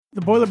The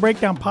Boiler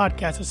Breakdown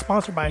podcast is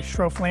sponsored by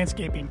Schroff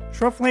Landscaping.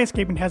 Schroff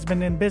Landscaping has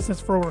been in business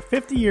for over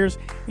 50 years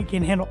and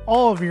can handle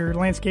all of your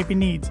landscaping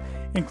needs,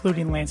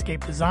 including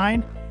landscape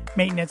design,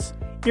 maintenance,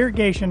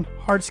 irrigation,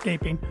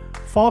 hardscaping,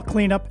 fall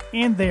cleanup,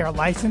 and they are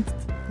licensed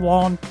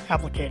lawn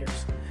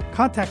applicators.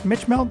 Contact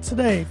Mitch Melton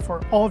today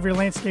for all of your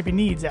landscaping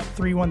needs at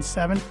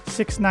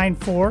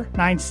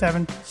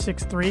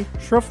 317-694-9763.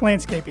 Schroff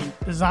Landscaping,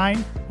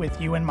 design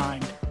with you in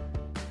mind.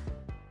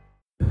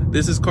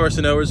 This is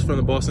Carson Ellers from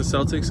the Boston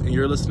Celtics, and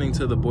you're listening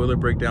to the Boiler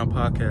Breakdown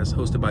podcast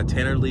hosted by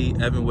Tanner Lee,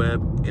 Evan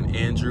Webb, and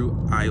Andrew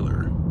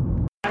Eiler.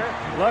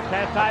 Looks,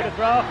 has time to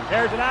throw.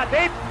 There's an out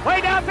deep.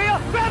 Way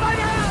downfield. Grab on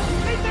your out.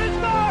 He's going to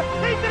score.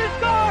 He's going to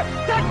score.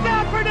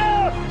 Touchdown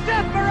Purdue.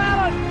 Seth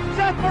Morales.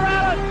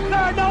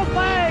 There are no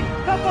flags.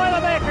 The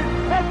Boilermakers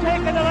have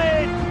taken the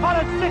lead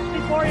on a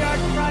 64-yard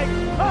strike.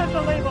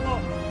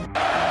 Unbelievable.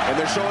 And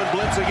they're showing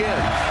blitz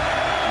again.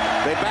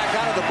 They back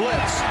out of the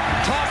blitz.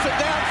 Toss it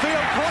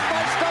downfield. Caught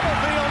by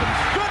Stubblefield.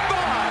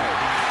 Goodbye.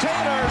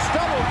 Taylor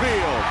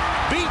Stubblefield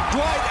beat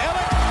Dwight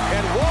Elliott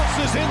and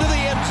waltzes into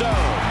the end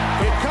zone.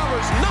 It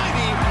covers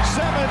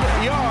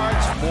 97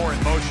 yards. Moore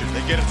in motion.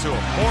 They get it to him.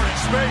 Moore in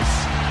space.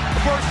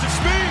 A burst of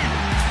speed.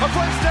 A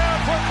first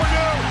down for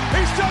Purdue.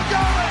 He's still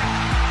going.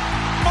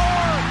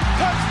 Moore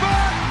cuts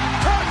back.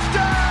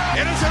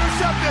 Touchdown. It is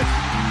intercepted.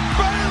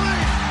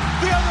 Bailey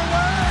the other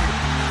way.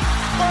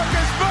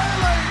 Marcus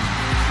Bailey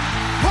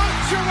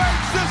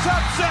punctuates this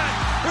upset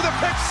with a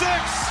pick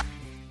six.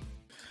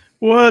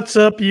 What's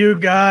up, you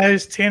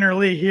guys? Tanner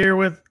Lee here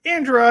with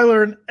Andrew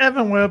Eiler and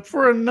Evan Webb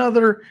for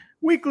another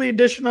weekly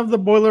edition of the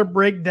Boiler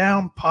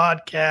Breakdown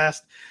podcast.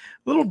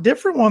 A little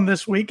different one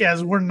this week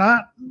as we're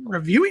not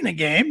reviewing a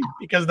game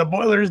because the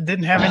Boilers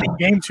didn't have any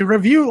game to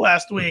review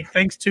last week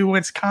thanks to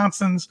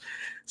Wisconsin's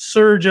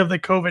surge of the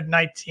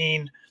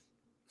COVID-19,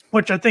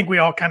 which I think we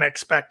all kind of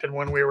expected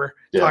when we were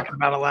talking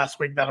about it last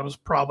week that it was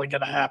probably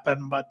going to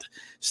happen, but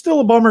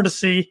still a bummer to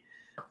see.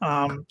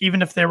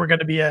 Even if they were going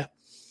to be a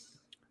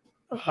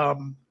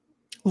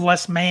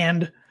less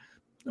manned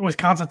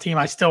Wisconsin team,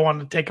 I still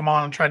wanted to take them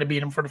on and try to beat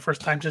them for the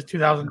first time since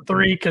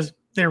 2003 because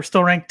they were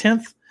still ranked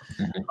 10th.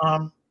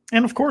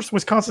 And, of course,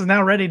 Wisconsin's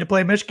now ready to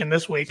play Michigan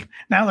this week.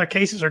 Now their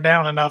cases are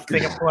down enough they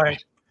can play.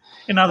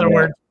 In other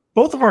words,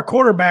 both of our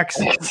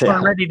quarterbacks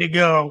are ready to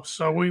go,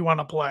 so we want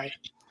to play.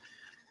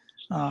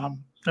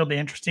 It'll be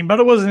interesting. But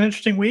it was an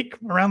interesting week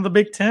around the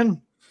Big Ten.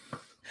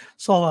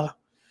 Saw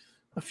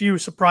a few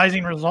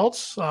surprising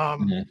results.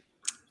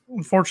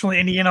 Unfortunately,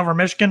 Indiana over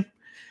Michigan.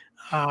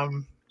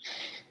 Can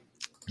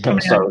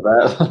we start with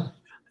that?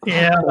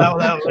 Yeah,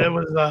 it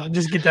was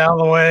just get that out of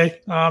the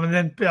way. And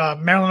then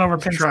Maryland over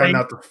Penn State. Try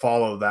not to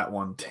follow that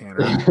one,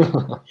 Tanner.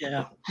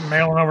 Yeah,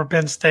 Maryland over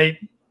Penn State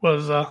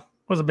was a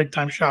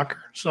big-time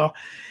shocker. So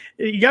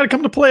you got to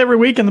come to play every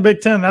week in the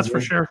Big Ten, that's for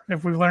sure.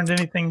 If we've learned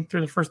anything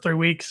through the first 3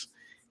 weeks,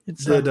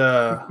 it's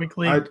a week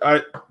league.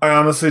 I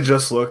honestly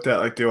just looked at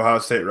like the Ohio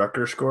State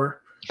Rutgers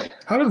score.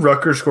 How did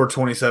Rutgers score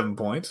 27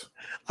 points?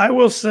 I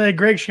will say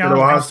Greg Did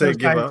Ohio State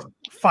give guys up?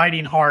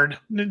 Fighting hard.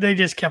 They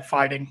just kept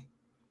fighting.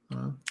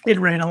 It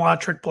ran a lot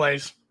of trick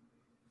plays.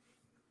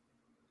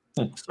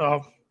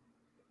 So,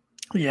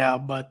 yeah,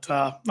 but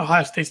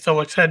Ohio State still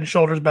looks head and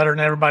shoulders better than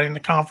everybody in the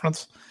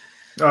conference.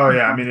 Oh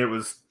yeah, I mean it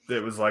was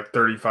like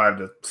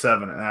 35-7 at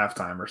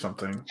halftime or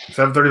something.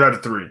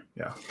 35-3.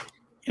 Yeah.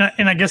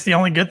 And I guess the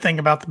only good thing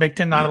about the Big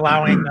Ten not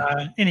allowing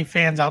any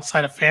fans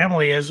outside of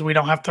family is we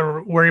don't have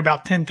to worry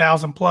about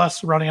 10,000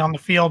 plus running on the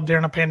field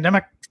during a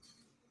pandemic.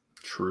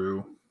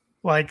 True.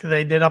 Like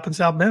they did up in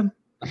South Bend.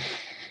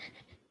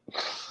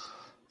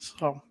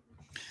 So,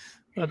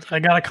 but I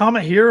got a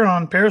comment here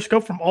on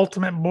Periscope from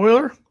Ultimate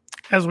Boiler.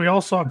 As we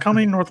all saw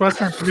coming,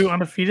 Northwestern and Purdue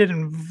undefeated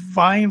and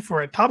vying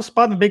for a top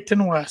spot in the Big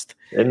Ten West.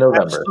 In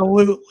November.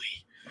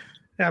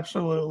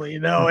 Absolutely.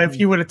 No, if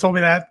you would have told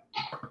me that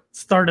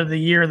start of the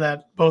year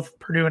that both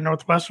Purdue and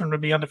Northwestern would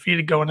be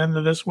undefeated going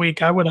into this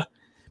week, I would have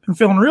been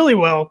feeling really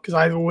well because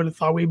I would have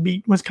thought we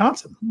beat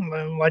Wisconsin.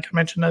 Like I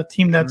mentioned, a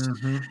team that's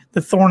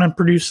the thorn in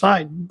Purdue's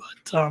side.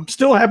 But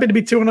still happy to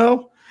be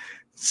 2-0,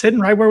 sitting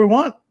right where we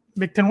want.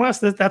 Big Ten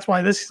West. That's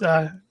why this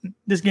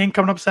game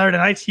coming up Saturday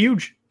night's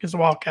huge against the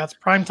Wildcats.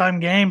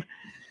 Primetime game.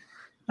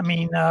 I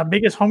mean,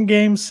 biggest home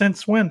game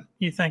since when,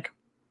 you think?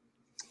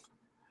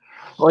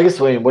 Well, I guess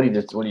what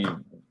do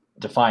you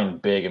define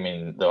big? I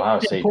mean, the Ohio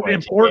State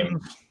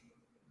importance.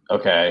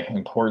 Okay,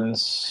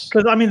 importance.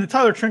 Because I mean, the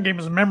Tyler Trent game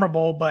was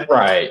memorable, but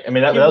right. I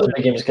mean, that was a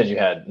big game just because you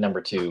had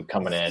number 2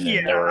 coming in.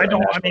 Yeah, I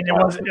don't. I mean, it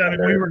was. I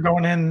mean, we were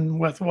going in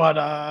with what?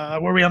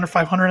 Were we under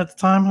 500 at the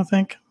time? I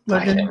think.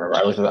 I can't remember.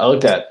 I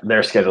looked at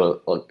their schedule.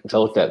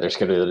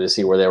 To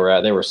see where they were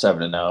at. They were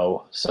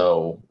 7-0,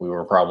 so we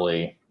were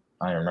probably.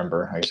 I don't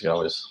remember. I guess you could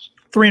always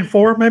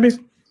 3-4, maybe.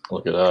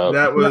 Look it up.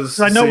 That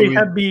was. I know we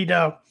had beat.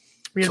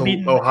 We had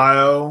beaten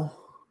Ohio,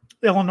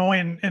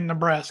 Illinois, and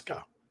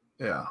Nebraska.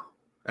 Yeah,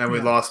 and we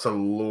lost to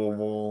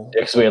Louisville.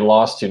 Yeah, because we had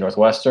lost to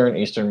Northwestern,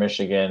 Eastern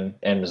Michigan,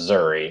 and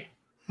Missouri.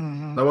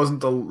 That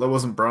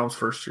wasn't Brahms'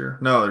 first year.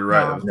 No, you're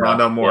right. No. It was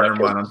Rondell Moore. Never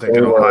mind. I'm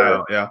thinking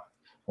Ohio. Yeah.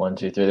 1,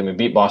 2, 3. Then we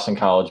beat Boston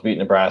College, beat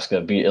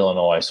Nebraska, beat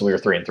Illinois. So we were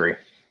 3-3.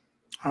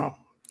 Oh,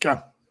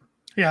 okay.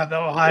 Yeah, the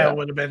Ohio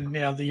would have been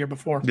the year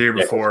before. The year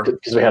before,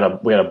 because we had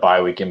a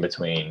bye week in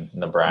between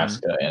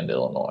Nebraska and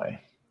Illinois.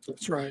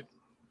 That's right.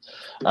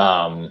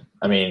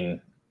 I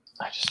mean,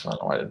 I just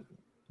don't know why.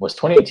 Was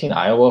 2018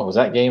 Iowa? Was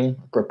that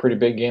game a pretty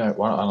big game? I don't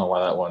know why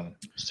that one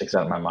sticks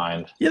out in my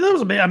mind. Yeah, that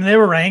was a big. I mean, they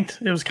were ranked.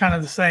 It was kind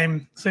of the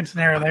same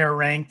scenario. They were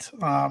ranked.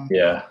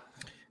 Yeah.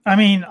 I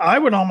mean, I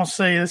would almost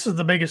say this is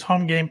the biggest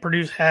home game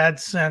Purdue's had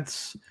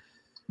since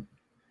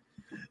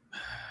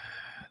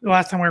the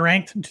last time we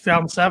ranked in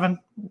 2007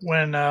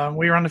 when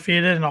we were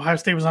undefeated and Ohio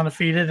State was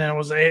undefeated, and it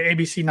was an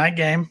ABC night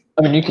game.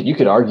 I mean, you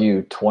could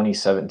argue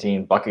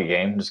 2017 bucket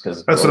game just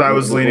because that's what I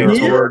was leaning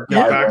toward.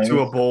 Get back wins. to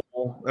a bowl.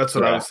 That's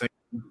what I was thinking.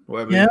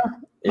 Yeah.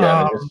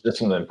 Yeah, just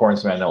from the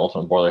importance, man. The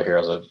Ultimate Boiler here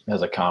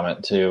has a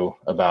comment too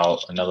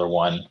about another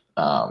one.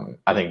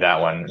 I think that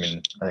one. I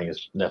mean, I think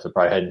it's definitely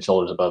probably head and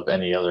shoulders above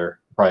any other,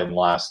 probably in the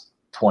last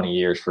 20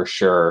 years for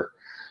sure.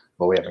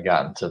 But we haven't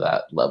gotten to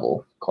that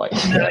level quite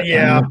yet.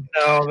 Yeah,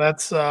 no,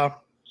 that's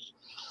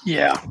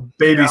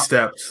baby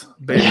steps.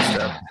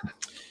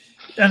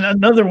 And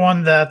another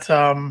one that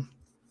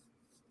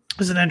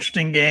was an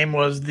interesting game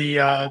was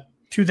the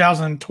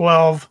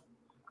 2012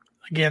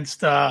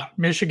 against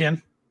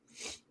Michigan.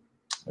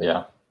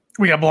 Yeah,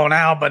 we got blown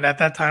out, but at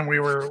that time we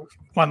were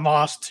one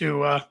loss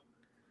to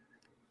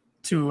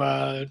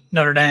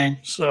Notre Dame.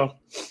 So,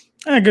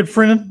 a good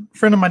friend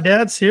of my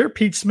dad's here,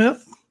 Pete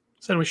Smith,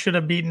 said we should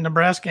have beaten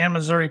Nebraska and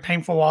Missouri.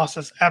 Painful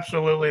losses.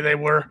 Absolutely, they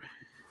were.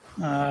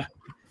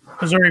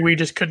 Missouri, we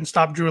just couldn't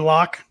stop Drew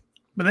Lock,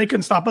 but they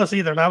couldn't stop us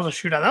either. That was a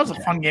shootout. That was a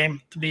fun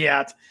game to be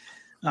at.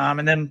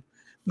 And then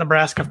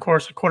Nebraska, of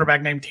course, a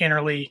quarterback named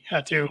Tanner Lee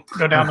had to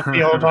go down the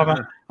field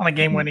on a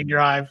game-winning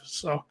drive.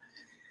 So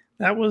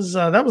that was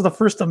the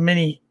first of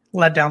many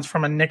letdowns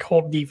from a Nick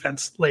Holt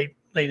defense late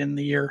in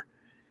the year.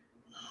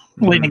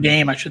 Late in the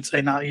game, I should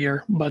say, not a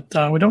year. But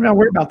we don't got to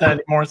worry about that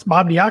anymore. It's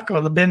Bob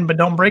Diaco, the bend but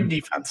don't break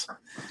defense.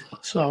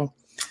 So,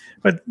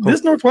 but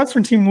this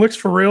Northwestern team looks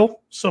for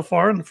real so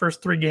far in the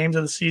first 3 games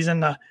of the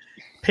season.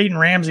 Peyton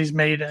Ramsey's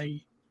made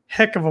a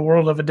heck of a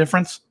world of a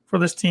difference for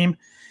this team.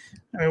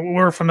 I mean,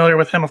 we're familiar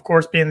with him, of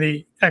course, being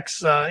the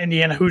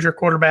ex-Indiana Hoosier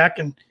quarterback,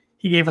 and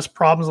he gave us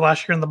problems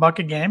last year in the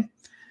bucket game.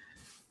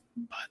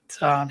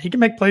 But he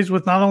can make plays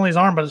with not only his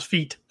arm but his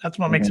feet. That's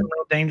what makes him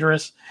real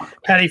dangerous.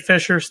 Patty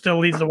Fisher still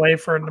leads the way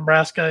for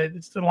Nebraska.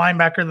 It's the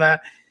linebacker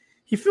that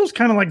he feels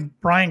kind of like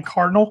Brian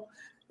Cardinal,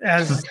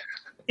 as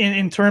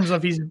in terms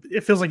of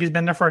it feels like he's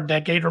been there for a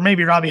decade, or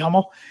maybe Robbie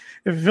Hummel.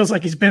 It feels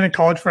like he's been in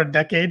college for a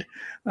decade.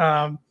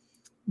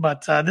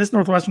 But this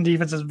Northwestern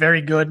defense is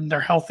very good, and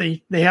they're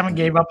healthy. They haven't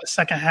gave up a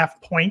second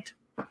half point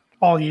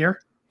all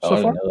year so far.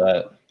 I didn't know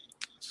that.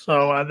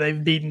 So they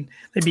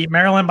beat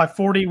Maryland by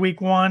 40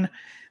 week 1.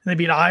 And they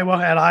beat Iowa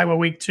at Iowa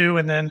week 2,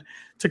 and then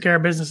took care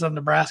of business of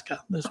Nebraska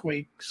this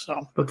week.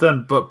 So, but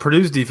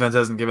Purdue's defense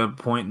hasn't given up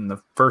a point in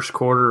the first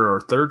quarter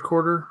or third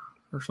quarter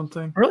or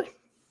something. Really?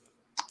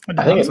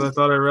 I think I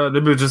thought I read.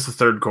 Maybe it was just the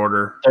third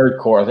quarter. Third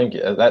quarter. I think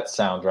that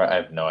sounds right. I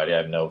have no idea.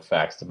 I have no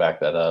facts to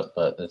back that up,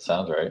 but it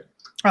sounds right.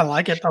 I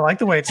like it. I like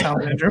the way it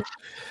sounds, Andrew.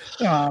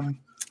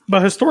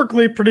 But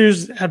historically,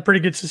 Purdue's had pretty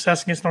good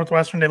success against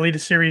Northwestern. They lead the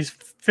series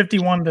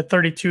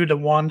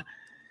 51-32-1.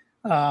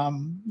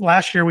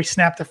 Last year we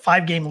snapped a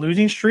 5-game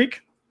losing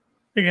streak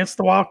against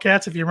the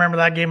Wildcats. If you remember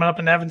that game up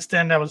in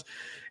Evanston, that was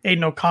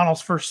Aiden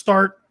O'Connell's first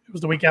start. It was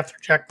the week after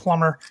Jack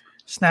Plummer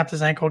snapped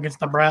his ankle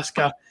against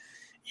Nebraska.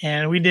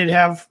 And we did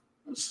have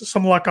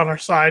some luck on our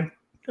side.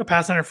 A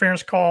pass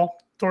interference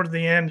call towards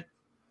the end.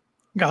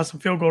 Got some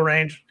field goal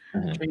range.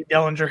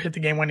 Dellinger hit the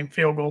game-winning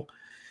field goal.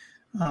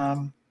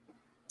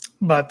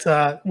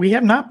 But we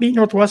have not beat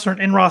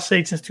Northwestern in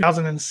Ross-Ade since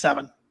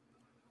 2007.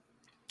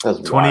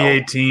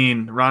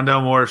 2018,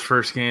 Rondell Moore's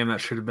first game.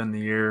 That should have been the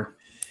year.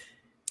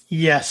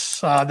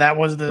 Yes, that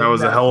was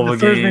a hell of a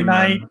Thursday game,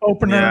 night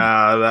opener.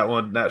 Yeah,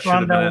 that should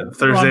have been it.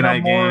 Thursday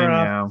night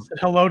game. Said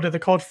hello to the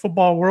college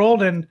football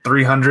world, and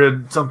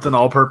 300 something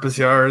all-purpose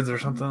yards or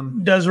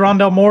something. Does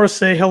Rondell Moore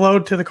say hello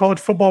to the college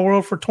football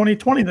world for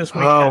 2020 this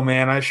week? Oh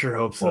man, I sure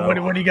hope so.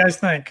 Well, what do you guys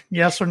think?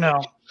 Yes or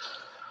no?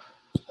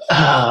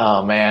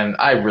 Oh man,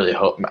 I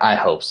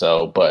hope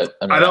so, but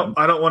I don't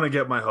want to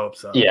get my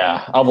hopes up.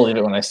 Yeah, I'll believe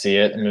it when I see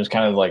it. I mean, it was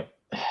kind of like,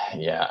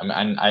 yeah.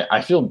 I mean,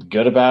 I feel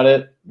good about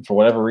it for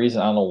whatever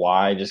reason. I don't know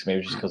why.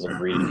 Maybe just because of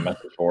reading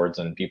message boards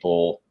and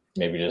people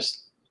maybe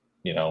just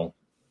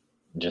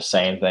just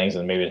saying things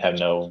and maybe have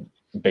no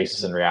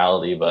basis in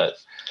reality. But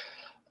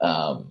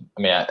I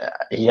mean,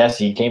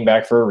 he came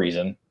back for a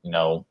reason.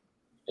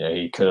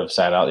 He could have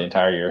sat out the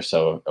entire year,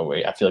 so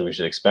I feel like we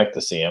should expect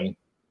to see him.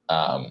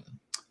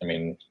 I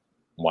mean,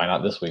 why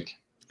not this week?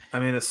 I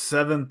mean, a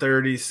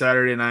 7:30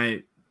 Saturday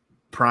night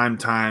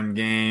primetime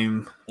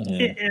game.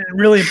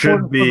 Really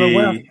important for the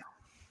web.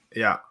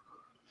 Yeah.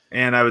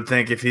 And I would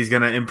think if he's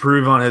going to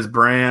improve on his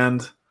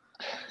brand.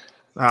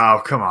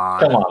 Oh, come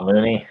on. Come on,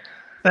 Mooney.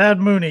 Thad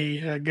Mooney,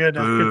 a good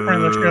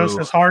friend of the show,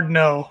 says hard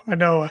no. I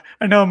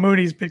know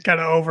Mooney's been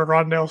kind of over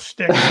Rondell's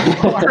shtick.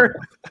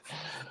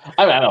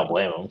 I mean, I don't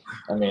blame him.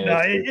 I mean,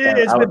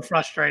 it's been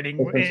frustrating.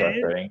 It's been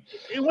frustrating.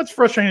 What's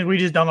frustrating is we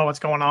just don't know what's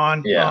going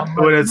on. Yeah,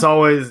 but it's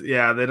always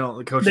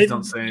the coaches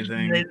don't say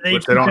anything,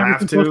 which they don't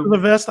have to. To the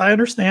vest, I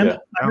understand. Yeah.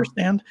 I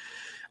understand.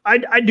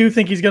 I do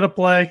think he's going to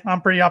play.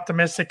 I'm pretty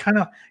optimistic, kind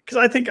of, because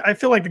I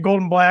feel like the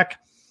Golden Black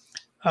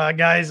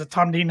guys,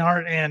 Tom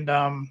Dienhart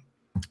and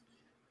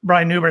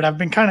Brian Newbert, have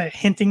been kind of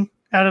hinting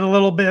at it a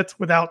little bit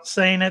without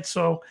saying it.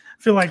 So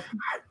I feel like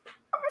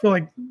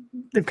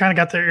they've kind of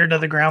got their ear to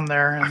the ground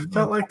there. And I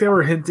felt like they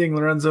were hinting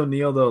Lorenzo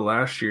Neal though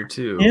last year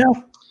too.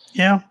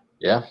 Yeah.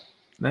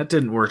 That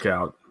didn't work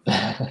out.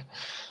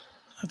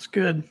 That's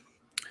good.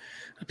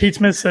 Pete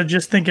Smith said,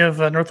 "Just think if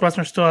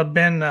Northwestern still had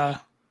been."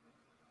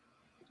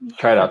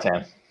 Try it out,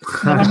 Tan.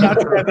 I'm not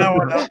trying that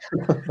one out.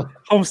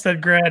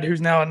 Homestead grad who's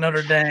now at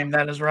Notre Dame.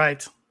 That is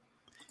right.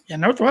 Yeah,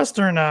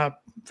 Northwestern.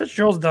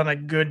 Fitzgerald's done a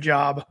good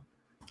job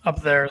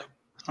up there,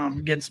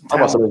 getting some talent. How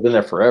about somebody's been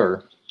there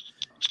forever?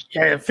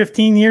 Yeah,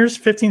 16 years,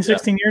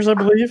 I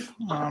believe.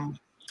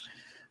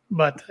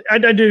 But I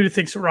do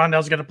think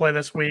Rondell's going to play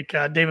this week.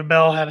 David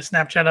Bell had a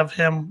Snapchat of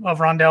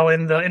Rondell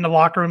in the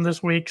locker room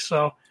this week.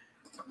 So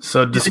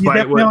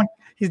despite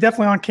he's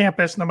definitely on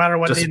campus, no matter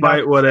what.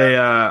 Despite what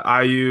a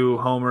IU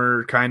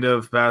homer kind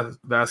of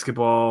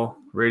basketball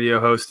radio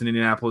host in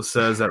Indianapolis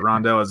says that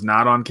Rondell is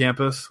not on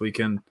campus, we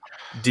can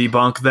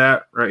debunk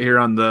that right here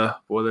on the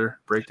Boiler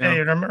Breakdown. Hey,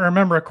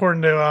 remember,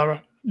 according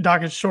to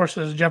Dockage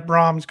sources, Jeff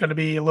Brom's going to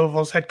be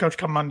Louisville's head coach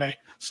come Monday.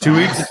 So, 2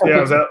 weeks?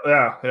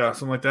 Yeah,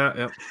 something like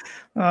that.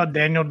 Yep.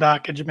 Daniel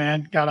Dockage,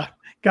 man,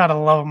 gotta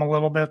love him a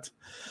little bit.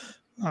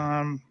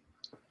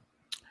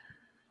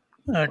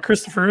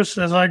 Christopher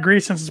says, I agree.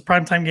 Since it's a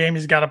primetime game,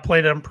 he's got to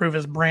play to improve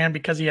his brand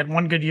because he had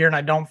one good year, and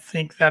I don't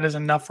think that is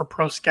enough for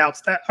pro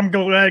scouts. I'm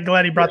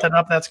glad he brought that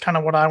up. That's kind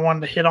of what I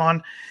wanted to hit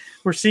on.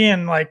 We're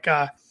seeing like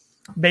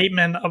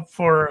Bateman up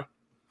for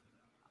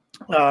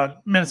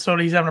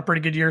Minnesota. He's having a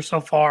pretty good year so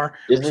far.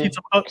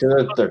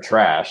 They're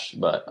trash,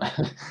 but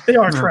they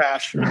are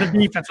trash. The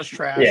defense is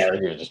trash. Yeah, the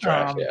defense is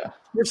trash.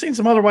 We've seen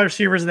some other wide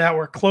receivers that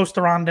were close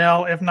to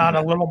Rondell, if not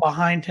a little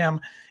behind him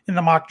in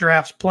the mock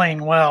drafts,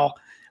 playing well.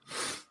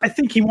 I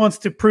think he wants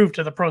to prove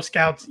to the pro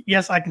scouts,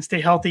 yes, I can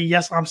stay healthy.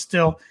 Yes, I'm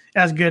still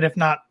as good, if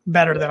not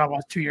better, than I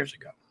was 2 years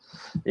ago.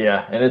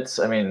 Yeah, and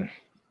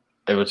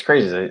it was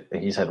crazy that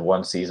he's had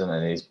one season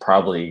and he's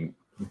probably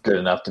good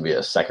enough to be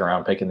a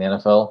second-round pick in the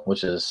NFL,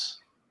 which is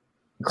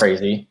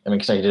crazy. I mean,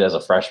 because he did it as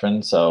a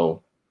freshman,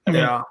 so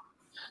yeah.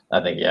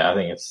 I think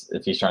it's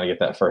if he's trying to get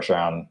that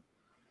first-round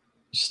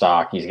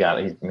stock, he's got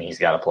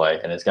to play,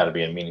 and it's got to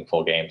be in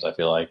meaningful games. I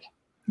feel like.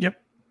 Yep.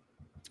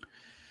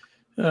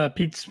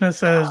 Pete Smith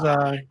says,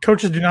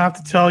 coaches do not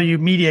have to tell you,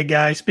 media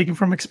guy, speaking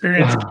from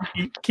experience,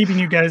 keeping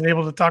you guys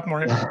able to talk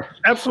more.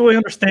 Absolutely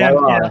understand.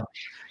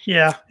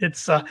 Yeah.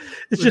 It's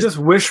just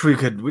wish we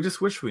could. We just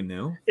wish we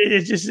knew.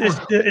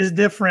 It's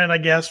different, I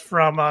guess,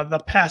 from the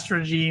past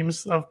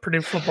regimes of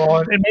Purdue football.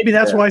 And maybe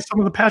that's why some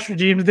of the past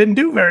regimes didn't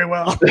do very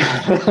well.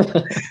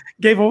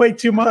 Gave away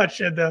too much,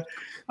 and the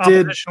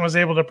opposition was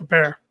able to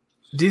prepare.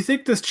 Do you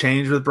think this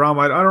changed with Brom?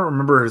 I don't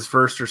remember his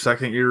first or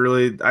second year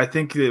really. I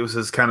think it was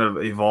just kind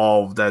of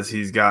evolved as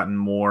he's gotten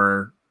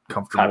more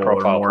comfortable,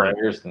 high-profile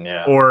players,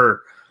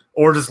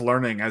 or just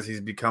learning as he's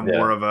become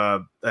more of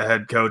a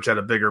head coach at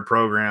a bigger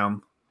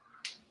program.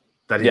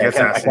 That he gets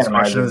asked these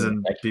questions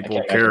and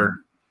people care.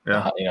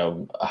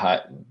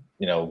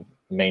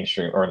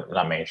 Mainstream or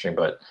not mainstream,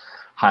 but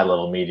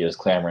high-level media is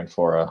clamoring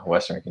for a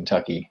Western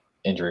Kentucky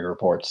injury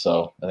reports.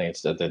 So I think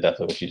it's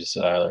definitely what you just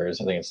said earlier. I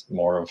think it's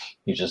more of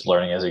he's just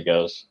learning as he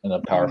goes in a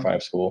Power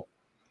 5 school.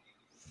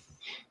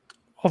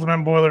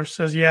 Ultimate Boiler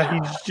says, yeah,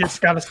 he's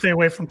just got to stay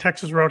away from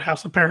Texas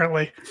Roadhouse,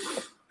 apparently.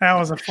 That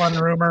was a fun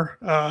rumor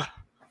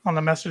on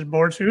the message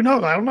boards. Who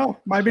knows? I don't know.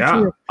 Might be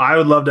true. I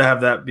would love to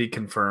have that be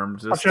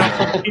confirmed. Watch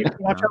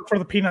out for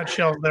the peanut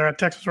shells there at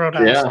Texas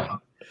Roadhouse. Yeah,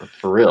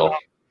 for real.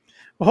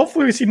 Well,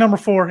 hopefully we see number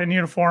 4 in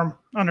uniform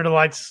under the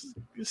lights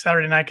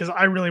Saturday night, because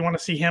I really want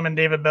to see him and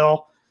David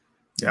Bell.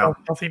 Yeah.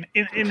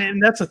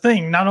 And that's the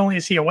thing. Not only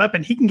is he a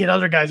weapon, he can get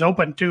other guys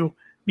open to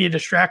be a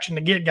distraction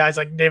to get guys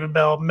like David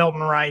Bell,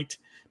 Milton Wright,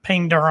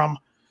 Payne Durham,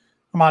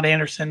 Ahmad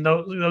Anderson,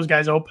 those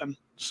guys open.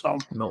 So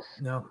no.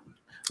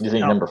 You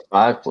think number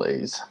 5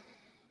 plays?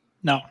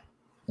 No.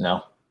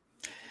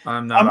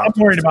 I'm not. I'm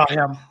worried about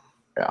him.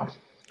 Yeah.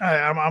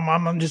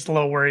 I'm just a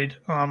little worried.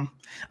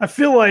 I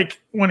feel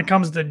like when it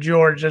comes to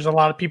George, there's a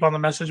lot of people on the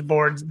message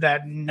boards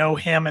that know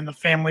him and the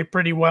family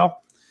pretty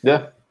well.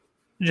 Yeah.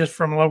 Just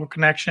from a local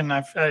connection,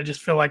 I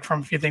just feel like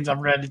from a few things I've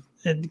read,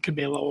 it could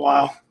be a little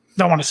while.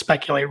 Don't want to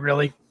speculate,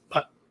 really.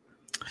 But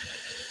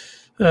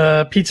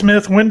Pete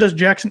Smith, when does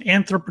Jackson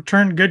Anthrop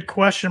return? Good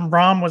question.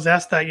 Brom was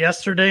asked that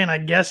yesterday, and I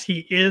guess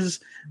he is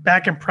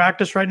back in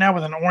practice right now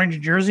with an orange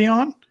jersey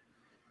on,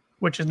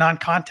 which is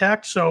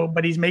non-contact.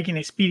 But he's making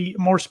a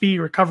more speedy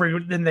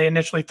recovery than they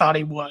initially thought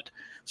he would.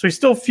 So he's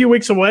still a few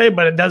weeks away,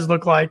 but it does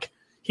look like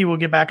he will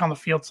get back on the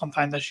field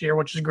sometime this year,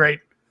 which is great.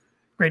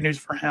 Great news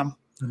for him.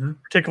 Mm-hmm.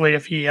 Particularly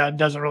if he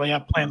doesn't really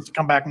have plans to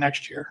come back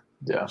next year.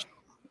 Yeah.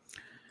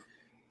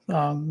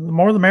 The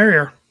more the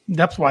merrier,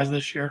 depth-wise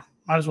this year.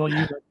 Might as well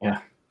use it. Yeah.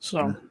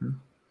 So,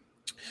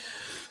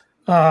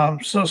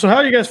 so how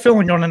are you guys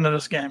feeling going into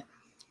this game?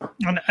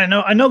 And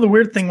I know the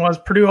weird thing was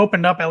Purdue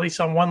opened up at least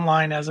on one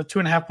line as a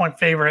 2.5-point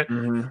favorite,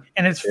 and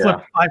it's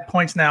flipped 5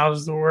 points now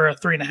as we're a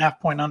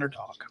 3.5-point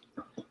underdog.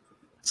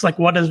 It's like,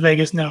 what does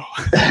Vegas know?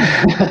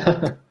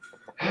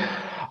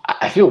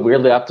 I feel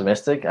weirdly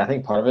optimistic. I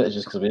think part of it is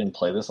just because we didn't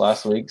play this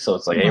last week, so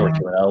it's like, hey, we're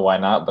 2-0, why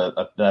not? But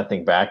then I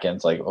think back and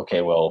it's like,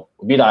 okay, well,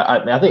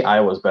 I think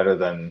Iowa's better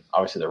than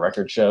obviously the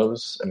record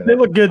shows. I mean, they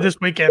look good this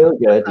weekend. They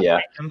look good, yeah.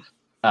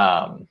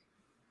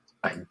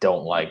 I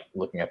don't like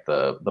looking at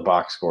the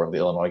box score of the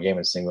Illinois game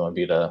and seeing them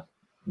beat a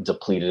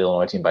depleted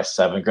Illinois team by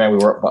 7. Granted,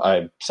 we were up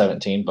by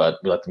 17, but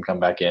we let them come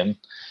back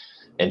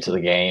into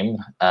the game.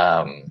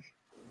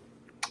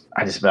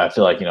 I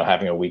feel like,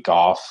 having a week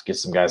off, get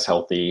some guys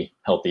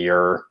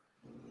healthier,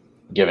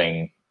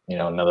 giving,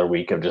 another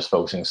week of just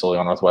focusing solely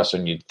on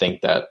Northwestern, you'd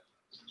think that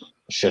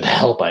should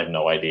help. I have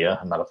no idea.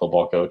 I'm not a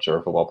football coach or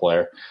a football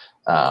player.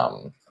 I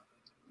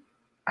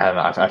don't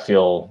know. I think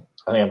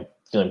I'm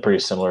feeling pretty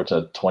similar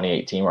to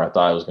 2018 where I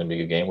thought it was going to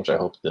be a good game, which I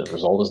hope the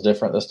result is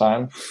different this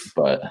time.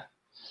 But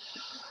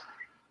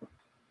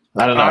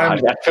I don't know. I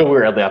feel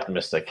weirdly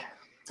optimistic.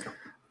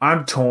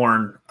 I'm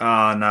torn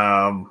on.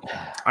 I'm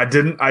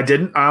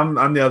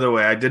the other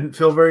way. I didn't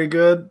feel very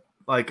good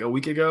like a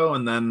week ago,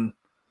 and then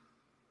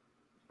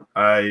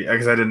I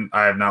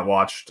have not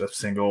watched a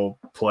single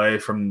play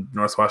from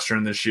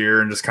Northwestern this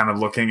year, and just kind of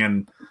looking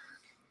and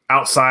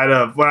outside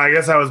of, well, I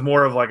guess I was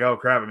more of like, oh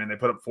crap! I mean, they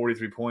put up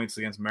 43 points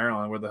against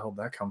Maryland. Where the hell did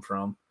that come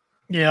from?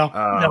 Yeah,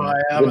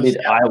 we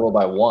beat Iowa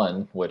by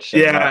 1, which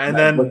and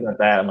then looking at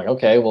that, I'm like,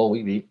 okay, well,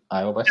 we beat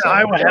Iowa by 7.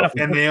 Iowa had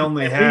and they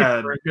only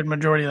had for a good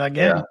majority of that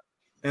game. Yeah.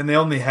 And they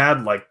only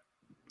had like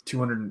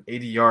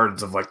 280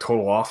 yards of like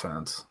total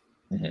offense.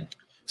 Mm-hmm.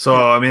 So,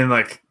 I mean,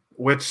 like,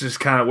 which is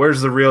kind of, where's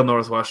the real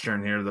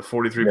Northwestern here? The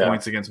 43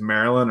 points against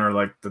Maryland or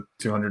like the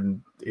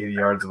 280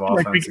 yards of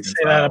offense? Like we can say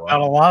that Iowa. About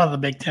a lot of the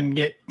Big Ten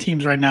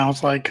teams right now.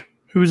 It's like,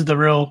 who's the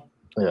real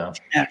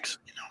next?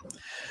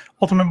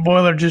 Ultimate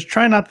Boiler, just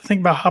try not to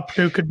think about how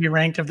Purdue could be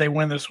ranked if they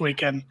win this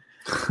weekend.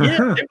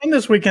 Yeah, if they win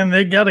this weekend,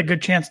 they got a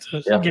good chance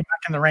to get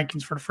back in the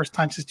rankings for the first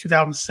time since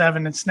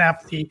 2007 and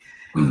snap the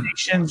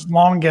nation's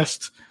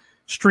longest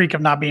streak of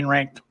not being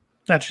ranked.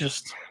 That's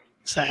just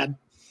sad.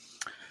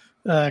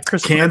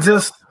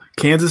 Kansas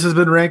has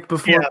been ranked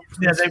before.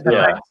 Yeah, they've been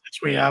ranked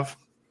since we have.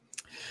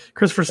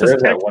 Christopher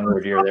says that one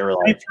year they were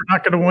like, we're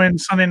not going to win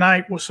Sunday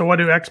night. So what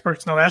do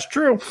experts know? That's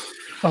true.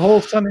 The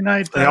whole Sunday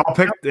night. They all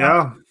picked.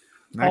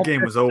 That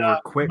game was over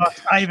quick.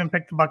 I even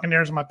picked the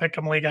Buccaneers in my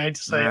pick'em league. I hate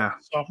to say it.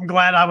 So I'm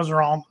glad I was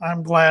wrong.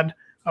 I'm glad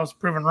I was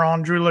proven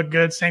wrong. Drew looked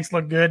good. Saints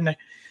looked good. And they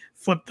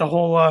flipped the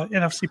whole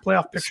NFC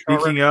playoff picture.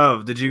 Speaking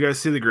of, did you guys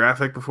see the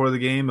graphic before the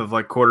game of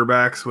like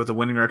quarterbacks with a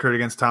winning record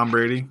against Tom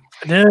Brady?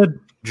 I did.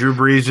 Drew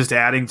Brees just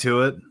adding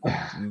to it.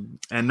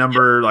 And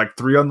number like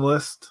 3 on the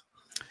list.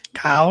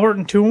 Kyle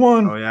Orton,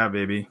 2-1. Oh, yeah,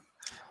 baby.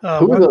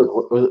 Who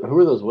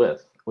were those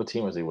with? What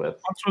team was he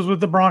with? Once was with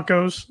the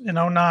Broncos in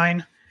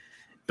 2009.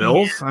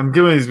 Bills? I'm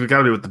giving these. We got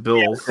to be with the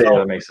Bills. Yeah,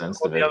 that makes sense.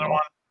 The other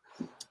one.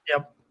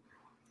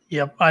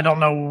 Yep. I don't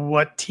know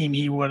what team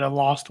he would have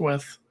lost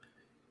with.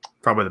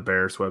 Probably the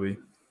Bears, Webby.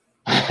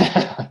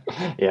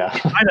 Yeah.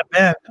 It might have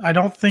been. I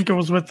don't think it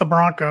was with the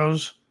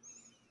Broncos.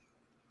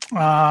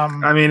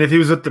 I mean, if he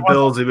was with the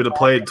Bills, he would have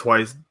played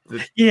twice.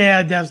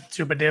 Yeah, that's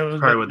too, but it was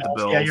probably with the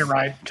Bills. Yeah, you're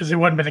right. Because it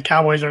wouldn't have been the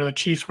Cowboys or the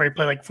Chiefs where he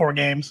played like 4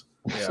 games.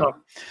 Yeah. So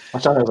I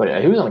was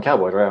like, he was on the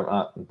Cowboys, right? I'm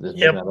not just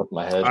making that up in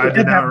my head. I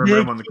did not remember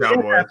him on the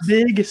Cowboys. That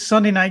big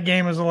Sunday night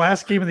game was the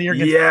last game of the year.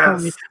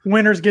 Yes.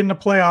 Winners getting the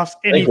playoffs.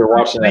 I think we're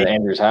watching at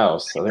Andrew's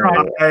house.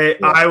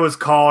 I was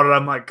called, and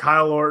I'm like,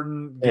 Kyle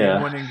Orton,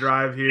 game-winning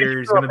drive here.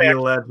 He's going to be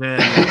a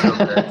legend.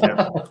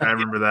 I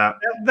remember that.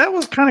 That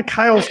was kind of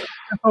Kyle's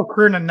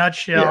career in a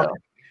nutshell. Yeah.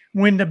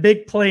 When the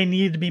big play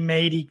needed to be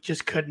made, he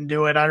just couldn't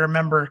do it. I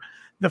remember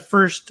the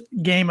first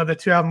game of the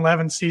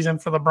 2011 season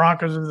for the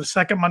Broncos was the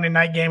second Monday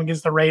night game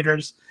against the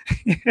Raiders.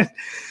 And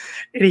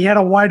he had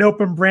a wide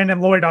open Brandon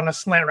Lloyd on a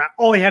slant route.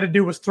 All he had to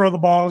do was throw the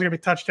ball. It was going to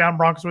be a touchdown.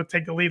 Broncos would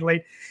take the lead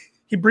late.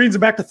 He brings it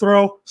back to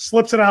throw,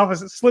 slips out of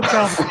his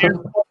hands.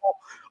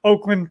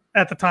 Oakland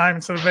at the time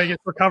instead of Vegas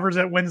recovers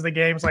it, wins the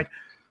game. It's like,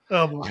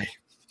 oh boy.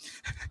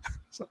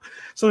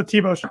 So the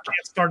Tebow chance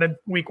started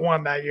week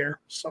 1 that year.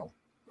 So,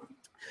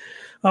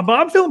 but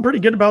I'm feeling pretty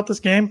good about this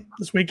game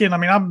this weekend. I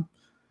mean,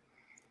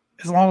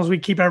 as long as we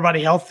keep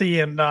everybody healthy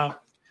and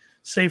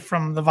safe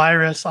from the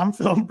virus, I'm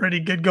feeling pretty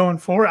good going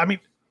forward. I mean,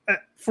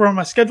 from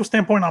a schedule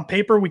standpoint on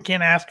paper, we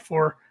can't ask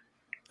for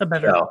a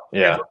better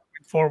schedule going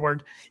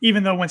forward,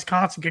 even though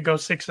Wisconsin could go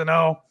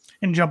 6-0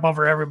 and jump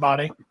over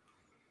everybody,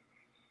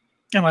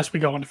 unless we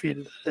go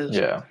undefeated.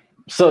 Yeah.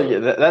 So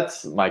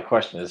that's my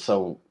question is,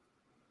 so,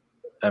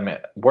 I mean,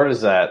 where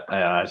does that –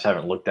 I just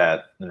haven't looked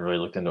at and really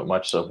looked into it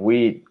much. So if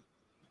we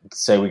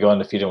say we go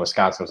undefeated and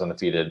Wisconsin was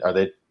undefeated, are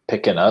they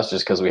picking us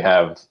just because we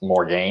have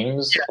more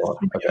games? Yes.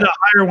 Okay. A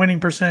higher winning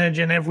percentage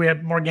and if we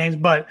had more games.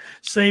 But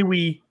say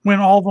we win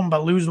all of them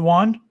but lose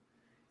 1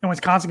 and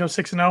Wisconsin goes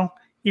 6-0,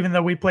 even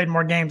though we played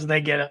more games,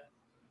 they get it.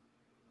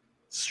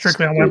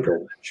 strictly on win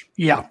percentage.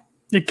 Yeah,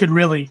 it could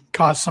really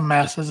cause some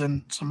messes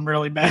and some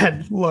really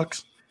bad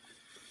looks.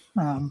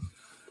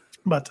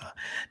 But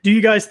do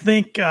you guys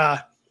think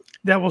that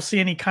we'll see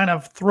any kind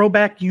of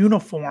throwback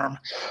uniform?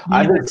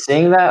 I've been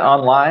seeing that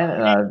online,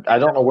 and I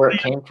don't know where it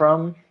came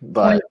from,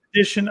 but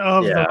edition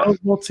of the Rose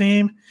Bowl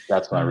team.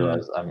 That's when I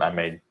realized I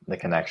made the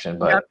connection.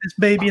 But got this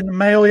baby in the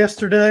mail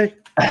yesterday.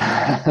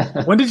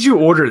 When did you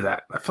order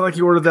that? I feel like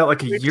you ordered that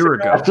like a year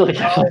ago. I feel like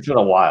it's been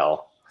a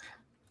while.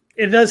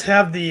 It does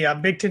have the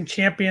Big Ten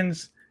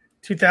Champions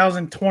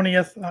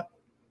 2020th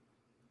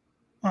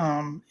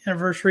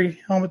anniversary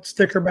helmet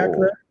sticker back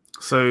there.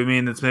 So you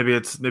mean maybe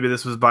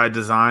this was by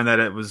design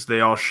that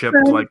they all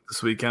shipped like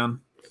this weekend?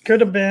 Could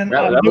have been.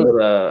 Yeah, that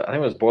was I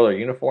think it was Boiler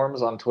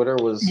Uniforms on Twitter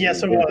was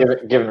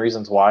given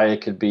reasons why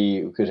it could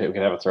be we could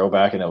have a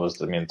throwback, and it was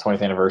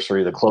 20th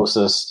anniversary, the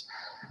closest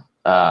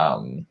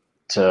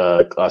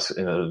to us,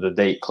 the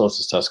date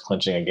closest to us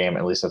clinching a game.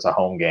 At least it's a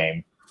home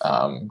game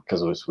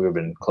because we would have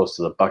been close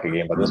to the bucket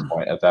game by this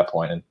point. At that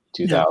point in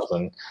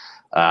 2000,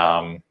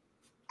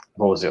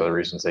 what was the other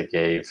reasons they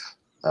gave?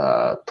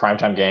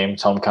 Primetime game,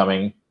 it's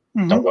homecoming.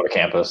 Mm-hmm. Don't go to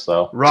campus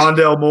though.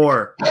 Rondell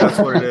Moore, that's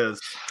what it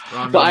is.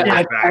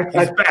 I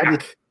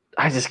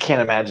just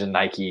can't imagine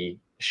Nike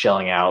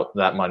shelling out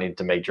that money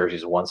to make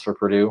jerseys once for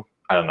Purdue.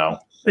 I don't know.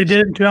 They did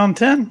it in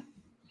 2010.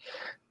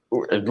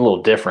 A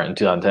little different in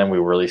 2010. We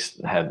really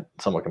had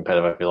somewhat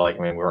competitive. I feel like.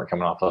 We weren't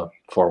coming off a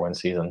 4-win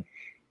season,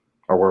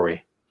 or were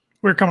we?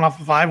 We were coming off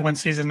a 5-win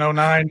season,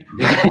 09.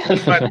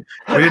 But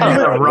we didn't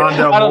have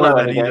Rondell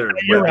Moore then either.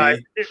 You're right.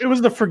 It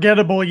was the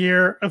forgettable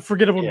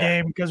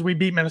game because we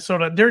beat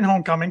Minnesota during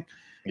homecoming.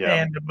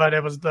 Yeah. But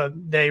it was the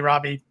day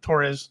Robbie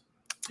tore his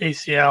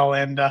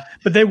ACL,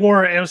 but they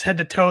wore it was head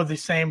to toe the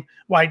same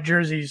white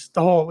jerseys.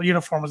 The whole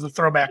uniform was a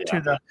throwback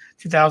to the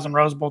 2000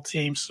 Rose Bowl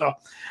team. So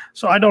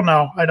I don't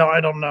know. I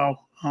don't know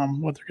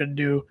what they're going to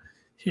do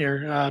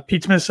here.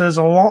 Pete Smith says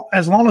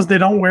as long as they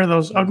don't wear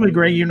those ugly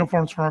gray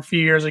uniforms from a few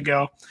years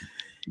ago.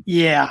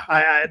 Yeah,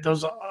 I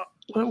those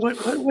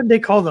what would they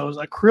call those?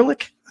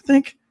 Acrylic, I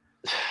think.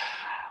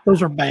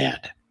 Those are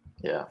bad.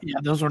 Yeah,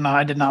 those were not.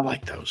 I did not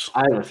like those.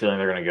 I have a feeling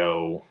they're going to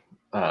go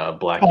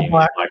black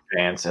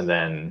pants and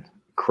then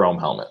chrome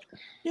helmet.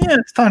 Yeah,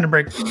 it's time to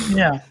break.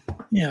 Yeah.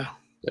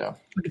 I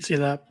could see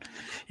that.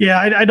 Yeah,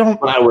 I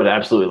don't. But I would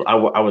absolutely.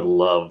 I would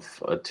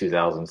love a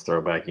 2000s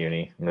throwback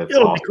uni.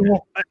 It'll awesome. Be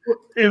cool.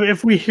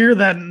 If we hear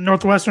that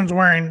Northwestern's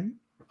wearing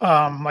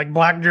like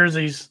black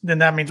jerseys, then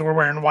that means we're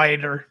wearing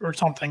white or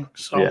something.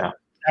 So that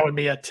would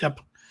be a tip.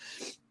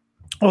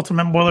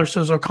 Ultimate Boiler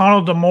says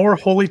O'Connell, Demore,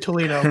 Holy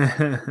Toledo.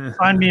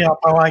 Sign me up.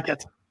 I like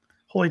it.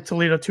 Holy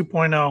Toledo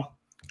 2.0.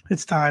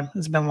 It's time.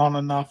 It's been long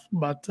enough,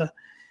 but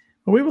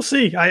we will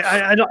see.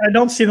 I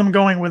don't see them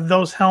going with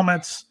those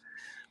helmets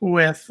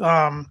with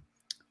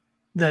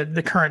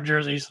the current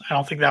jerseys. I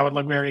don't think that would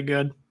look very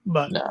good.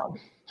 But no,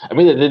 I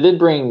mean they did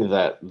bring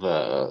that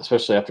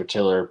especially after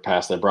Tiller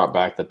passed, they brought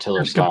back the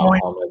Tiller style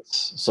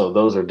helmets. So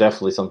those are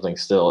definitely something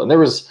still. And there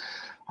was.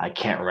 I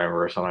can't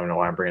remember, so I don't even know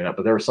why I'm bringing it up.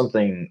 But there was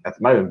something – it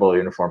might have been Boiler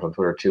Uniforms on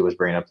Twitter too was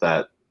bringing up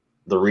that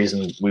the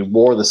reason we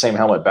wore the same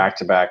helmet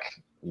back-to-back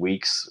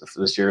weeks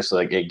this year, so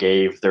like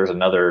there was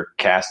another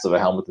cast of a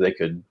helmet that they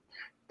could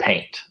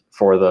paint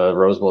for the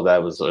Rose Bowl.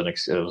 That was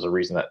it was a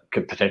reason that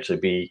could potentially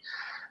be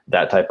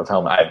that type of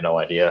helmet. I have no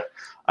idea.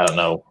 I don't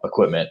know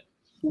equipment.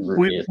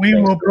 We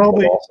will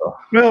probably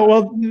 –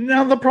 well,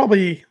 now they'll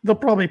probably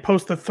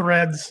post the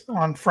threads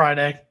on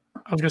Friday.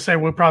 I was going to say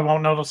we probably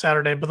won't know till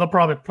Saturday, but they'll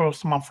probably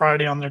post them on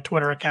Friday on their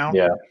Twitter account.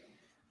 Yeah.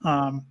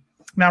 Now,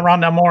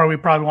 Rondell Moore, we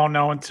probably won't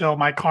know until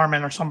Mike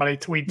Carmen or somebody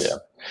tweets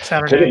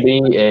Saturday. Could it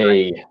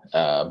be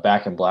a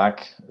back in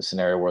black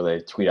scenario where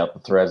they tweet out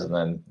the threads and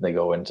then they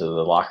go into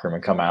the locker room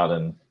and come out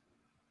in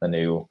a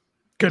new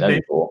 – Could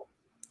be. Cool.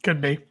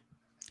 Could be.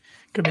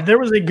 There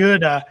was a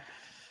good I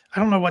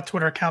don't know what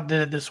Twitter account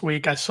did it this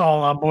week. I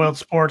saw Boiled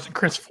Sports and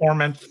Chris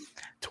Foreman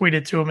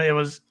tweeted to him. It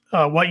was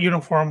what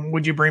uniform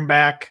would you bring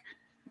back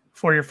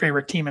for your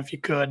favorite team if you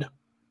could?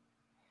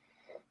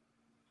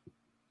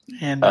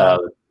 And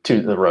to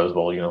the Rose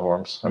Bowl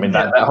uniforms. I mean,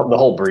 the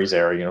whole Breeze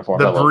era uniform.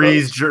 The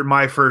Breeze,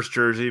 my first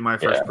jersey, my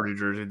first Purdue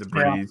jersey, the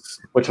Breeze. Yeah.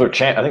 Which were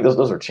I think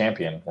those were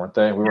champion, weren't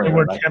they? We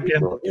were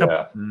champion.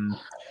 Yeah.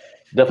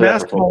 Yep.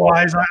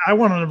 Basketball-wise, I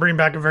wanted to bring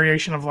back a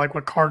variation of like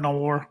what Cardinal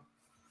wore.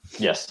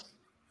 Yes.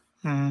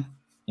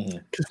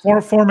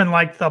 Because Foreman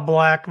liked the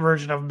black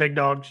version of Big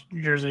Dog's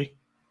jersey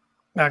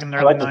back in the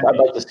early 90s. I'd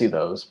like to see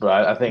those,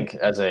 but I think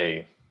as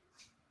a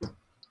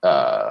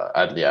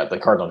the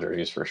Cardinal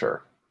jerseys for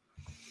sure.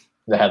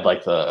 They had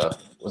like the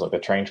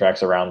train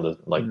tracks around the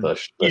trim.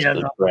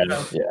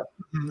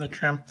 The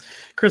trim.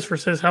 Christopher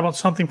says, "How about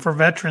something for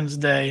Veterans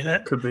Day?"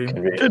 That could be.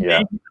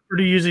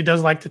 Purdue usually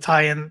does like to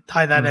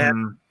tie that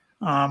in.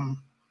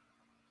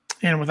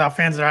 And without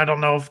fans there, I don't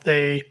know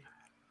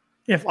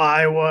if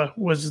Iowa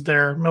was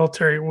their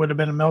military would have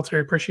been a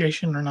military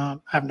appreciation or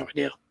not. I have no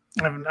idea.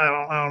 I don't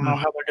know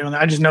how they're doing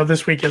that. I just know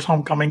this week is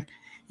homecoming,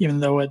 even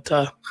though it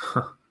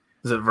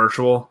is it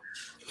virtual.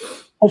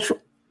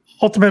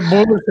 Ultimate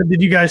Boiler said,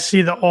 did you guys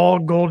see the all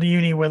gold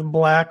uni with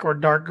black or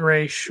dark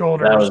gray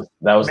shoulders?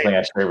 That was the thing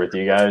I shared with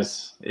you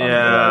guys.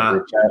 Yeah.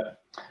 Group chat.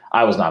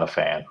 I was not a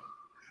fan.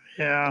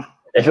 Yeah.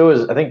 If it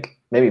was, I think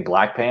maybe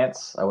black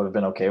pants, I would have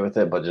been okay with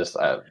it. But just,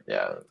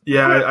 yeah.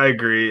 Yeah, I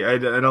agree. I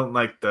don't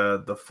like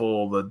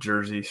the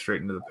jersey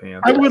straight into the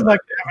pants. I would like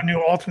to have a new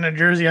alternate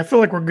jersey. I feel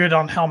like we're good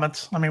on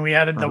helmets. I mean, we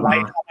added the white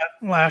helmet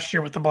last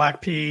year with the black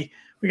P.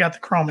 We got the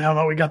chrome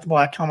helmet. We got the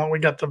black helmet. We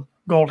got the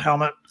gold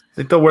helmet.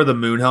 Think they'll wear the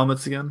moon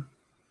helmets again?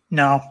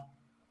 No.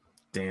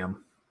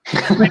 Damn.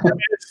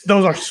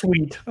 Those are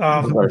sweet.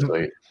 Those are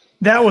sweet.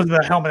 That was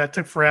the helmet that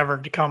took forever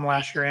to come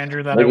last year,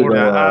 Andrew. That Maybe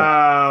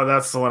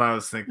that's the one I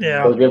was thinking.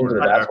 Yeah. They'll give them to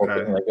the basketball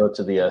team. They go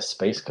to the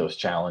Space Coast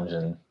Challenge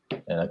in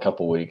a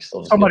couple weeks.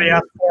 Somebody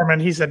asked Foreman.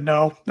 He said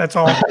no. That's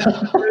all.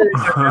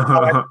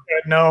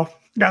 No.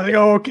 Guys like,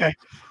 oh, okay.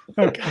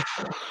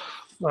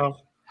 So,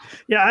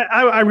 yeah,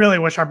 I really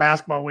wish our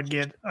basketball would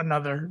get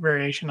another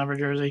variation of a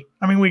jersey.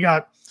 I mean, we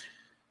got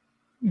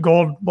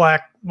gold,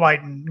 black,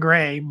 white, and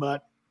gray,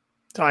 but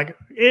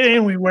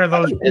and we wear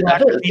those. It's got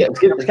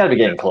to be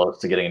getting close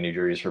to getting a new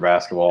jersey for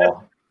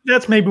basketball.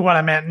 That's maybe what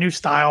I meant. New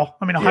style.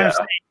 I mean, Ohio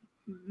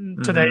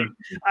State today,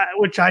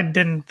 which I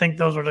didn't think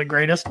those were the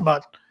greatest,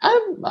 but I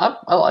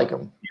like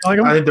them. You like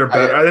them? I think they're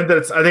better. I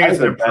think it's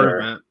an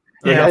improvement.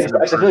 Yeah, I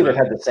feel like they've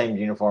had the same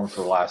uniform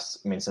for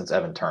since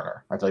Evan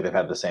Turner. I feel like they've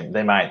had the same.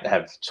 They might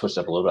have switched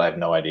up a little bit. I have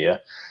no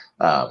idea.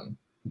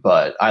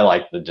 But I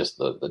like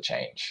the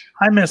change.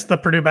 I miss the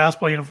Purdue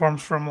basketball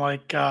uniforms from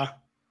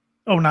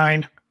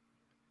 09.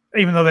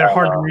 Even though they're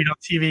hard to read on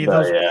TV,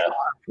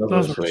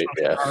 those were sweet.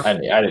 Yeah, I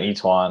had an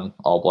Etuan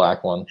all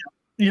black one.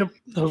 Yep,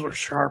 those were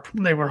sharp.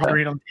 They were hard to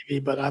read on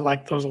TV, but I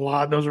liked those a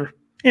lot. Those were,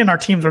 and our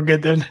teams were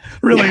good then,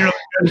 really, really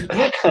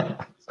good.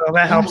 So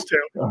that helps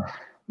too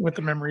with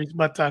the memories.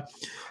 But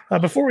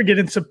before we get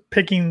into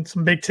picking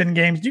some Big Ten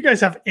games, do you guys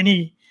have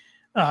any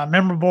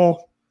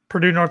memorable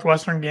Purdue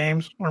Northwestern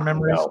games or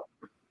memories?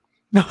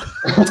 No.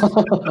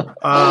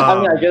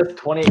 I mean, I guess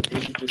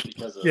 2018 just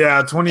because of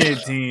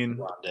 2018.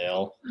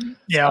 Rondale.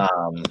 Yeah.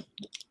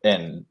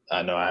 And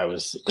I know I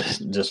was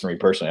just for me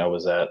personally, I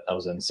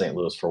was in St.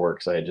 Louis for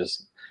work, so I had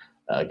just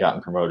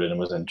gotten promoted and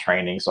was in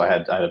training. So I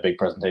had a big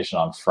presentation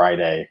on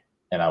Friday,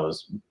 and I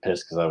was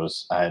pissed because I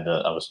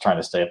was trying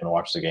to stay up and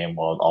watch the game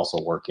while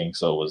also working.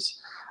 So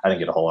I didn't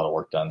get a whole lot of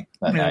work done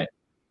that night.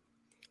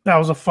 That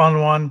was a fun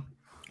one.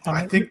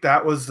 I think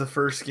that was the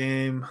first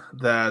game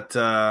that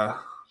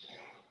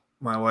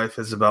my wife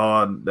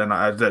Isabella and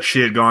that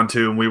she had gone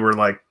to, and we were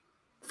like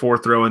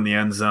fourth row in the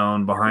end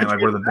zone behind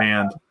where the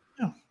band.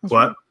 Yeah,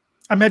 what?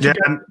 I met you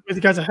guys with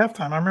you guys at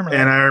halftime. I remember that.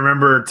 And I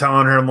remember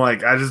telling her, I'm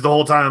like, the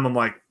whole time I'm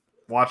like,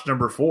 watch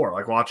number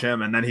 4, watch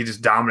him, and then he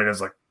just dominated. I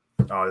was like,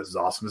 oh, this is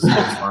awesome. This is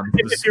really fun.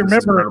 If you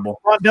remember,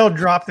 Rondale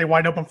dropped a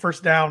wide open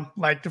first down,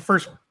 one of the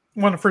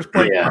first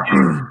plays. Yeah.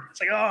 It's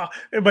like,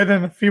 but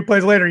then a few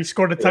plays later, he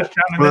scored a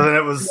touchdown. And then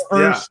it was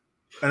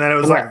And then it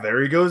was like,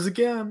 there he goes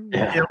again.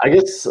 Yeah. I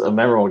guess a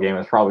memorable game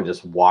is probably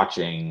just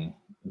watching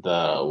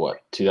the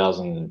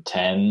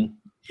 2010.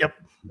 Yep.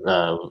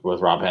 With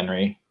Rob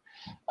Henry.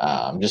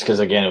 Just because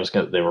again,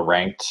 they were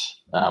ranked.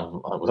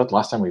 Was that the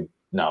last time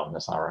No,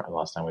 that's not right. The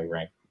last time we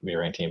beat a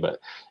ranked team, but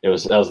that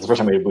was the first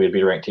time we had beat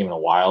a ranked team in a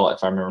while,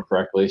 if I remember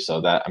correctly.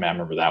 So I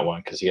remember that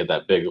one because he had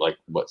that big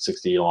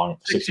 60 yard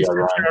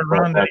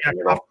run that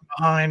he got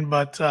behind.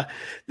 But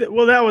that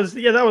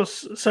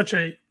was such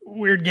a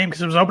weird game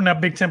because it was opening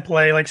up Big Ten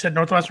play. Like I said,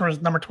 Northwestern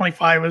was number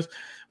 25. It was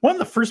one of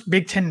the first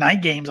Big Ten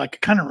night games I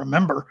could kind of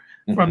remember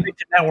from Big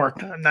Ten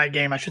Network night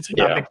game. I should say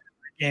not Big Ten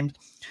night games.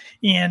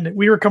 And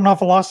we were coming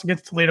off a loss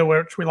against Toledo,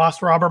 which we lost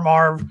to Robert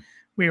Marv.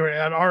 We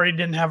already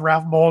didn't have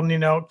Ralph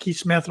Bolden. Keith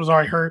Smith was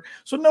already hurt,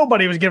 so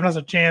nobody was giving us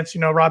a chance.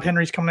 Rob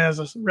Henry's coming in as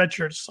a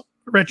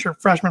redshirt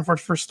freshman for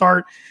his first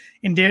start,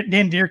 and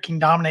Dan Deerking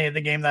dominated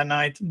the game that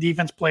night.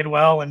 Defense played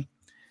well, and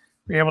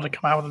we were able to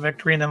come out with a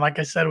victory. And then, like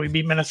I said, we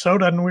beat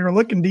Minnesota, and we were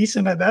looking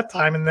decent at that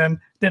time, and then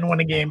didn't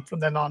win a game from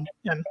then on.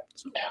 And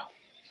so,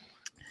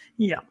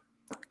 yeah.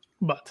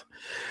 But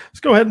let's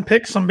go ahead and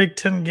pick some Big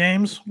Ten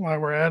games while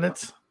we're at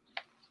it.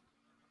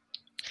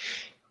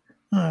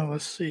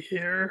 Let's see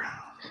here.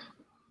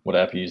 What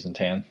app you using,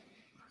 Tan?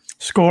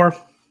 Score.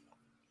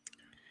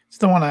 It's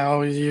the one I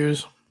always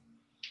use.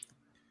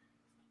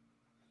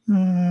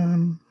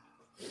 Yeah,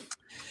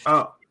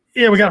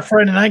 we got a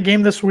Friday night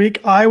game this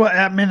week. Iowa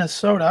at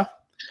Minnesota.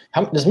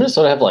 Does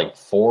Minnesota have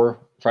 4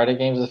 Friday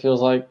games, it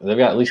feels like? They've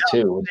got at least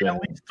 2.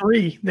 At least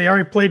 3. They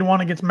already played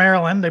one against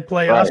Maryland. They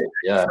play us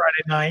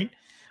Friday night,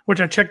 which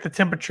I checked the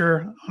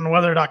temperature on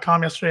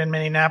weather.com yesterday in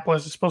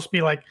Minneapolis. It's supposed to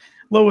be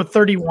low of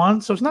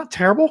 31, so it's not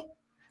terrible.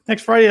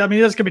 Next Friday, I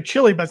mean, it's going to be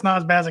chilly, but it's not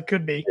as bad as it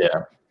could be.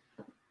 Yeah.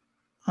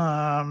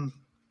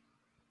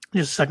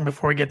 Just a second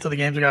before we get to the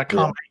games, we got a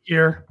comment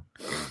here.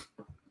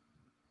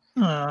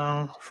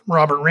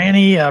 Robert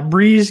Ranny,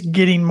 Breeze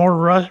getting more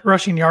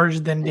rushing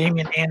yards than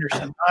Damian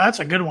Anderson. Oh, that's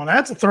a good one.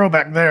 That's a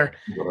throwback there.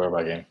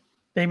 Throwback game.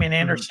 Damian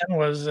Anderson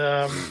was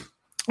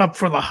up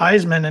for the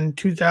Heisman in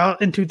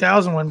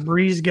 2000 when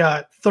Breeze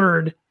got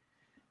 3rd.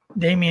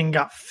 Damian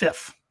got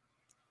 5th.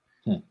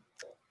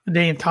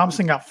 Dane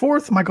Thompson got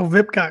 4th. Michael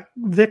Vick got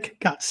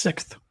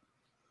 6th.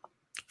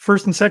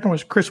 First and second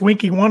was Chris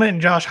Winkie won it,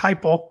 and Josh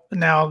Heupel. And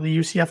now the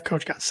UCF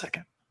coach got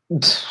 2nd.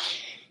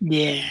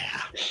 Yeah.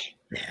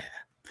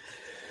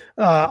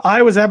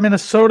 Iowa's at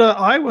Minnesota.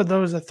 Iowa,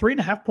 though, is a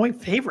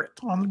 3.5-point favorite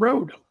on the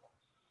road.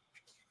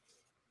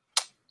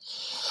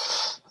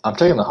 I'm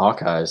taking the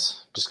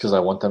Hawkeyes just because I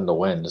want them to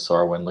win, just so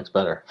our win looks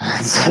better.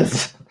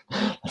 That's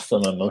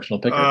an emotional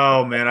pick.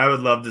 Oh, man, I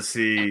would love to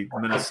see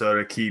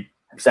Minnesota keep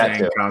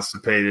staying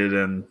constipated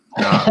and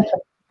not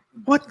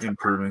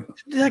improving.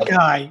 That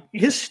guy,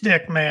 his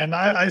stick, man,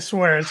 I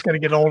swear it's going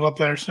to get old up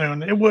there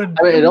soon. It would.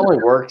 I mean, it only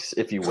works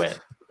if you win.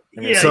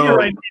 You're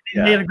right. He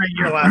had a great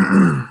year last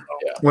year.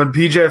 When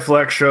PJ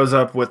Fleck shows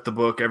up with the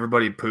book,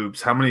 everybody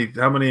poops. How many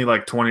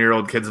like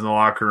 20-year-old kids in the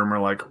locker room are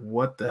like,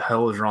 what the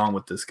hell is wrong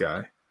with this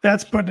guy?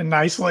 That's putting it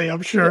nicely,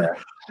 I'm sure.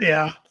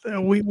 Yeah.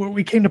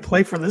 We came to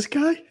play for this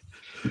guy.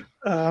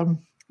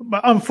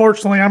 But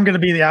unfortunately, I'm going to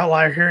be the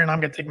outlier here, and I'm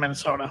going to take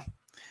Minnesota.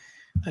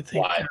 I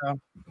think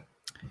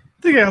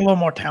they got a little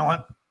more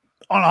talent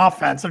on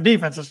offense. Their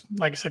defense is,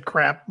 like I said,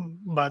 crap.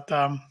 But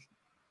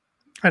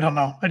I don't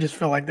know. I just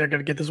feel like they're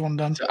going to get this one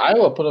done. So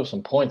Iowa put up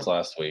some points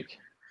last week.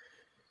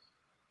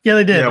 Yeah,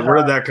 they did. Yeah, where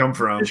did that come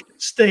from? Michigan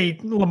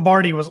State,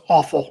 Lombardi was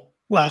awful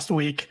last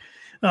week.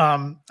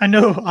 I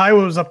know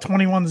Iowa was up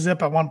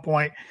 21-0 at one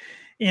point,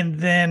 and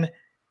then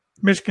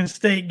Michigan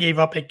State gave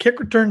up a kick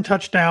return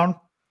touchdown,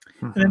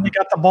 and then they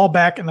got the ball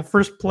back in the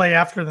first play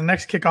after the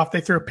next kickoff.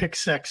 They threw a pick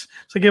 6. So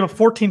they gave up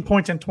 14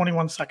 points in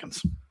 21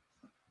 seconds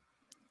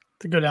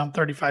to go down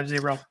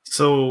 35-0.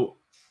 So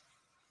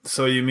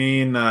you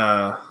mean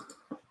our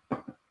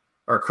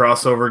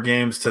crossover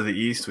games to the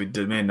east, we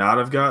may not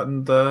have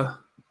gotten the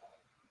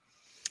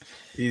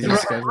easy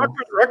schedule?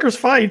 Rutgers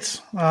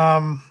fights.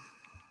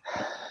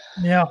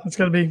 Yeah, it's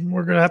going to be –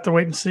 we're going to have to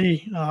wait and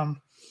see. I'm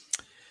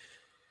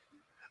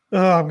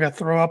going to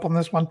throw up on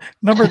this one.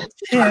 Number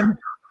 10,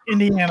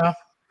 Indiana.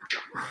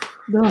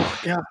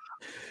 Oh, yeah.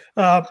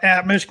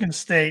 At Michigan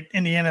State,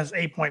 Indiana's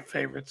 8-point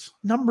favorites.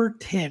 Number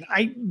 10.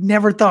 I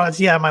never thought I'd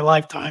see that in my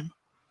lifetime.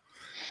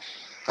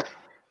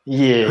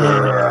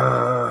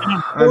 Yeah.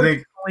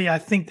 I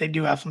think they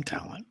do have some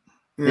talent.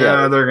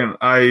 Yeah, they're going to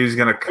 – IU's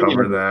going to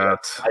cover that.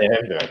 I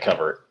am going to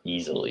cover it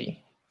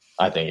easily.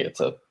 I think it's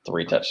a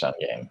 3-touchdown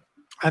game.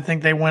 I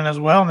think they win as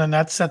well, and then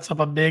that sets up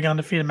a big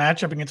undefeated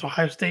matchup against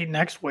Ohio State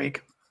next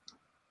week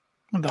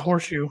with the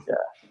horseshoe.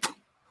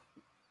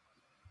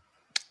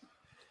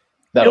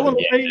 Yeah.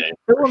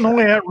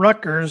 Illinois at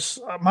Rutgers.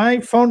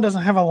 My phone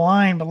doesn't have a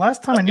line, but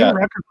last time I knew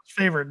Rutgers was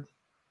favored.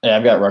 Yeah,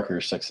 I've got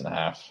Rutgers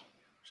 6.5.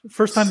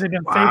 First time they've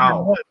been favored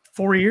in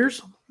 4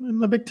 years in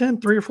the Big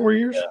Ten? 3 or 4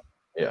 years?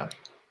 Yeah,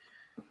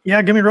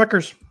 give me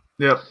Rutgers.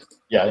 Yep.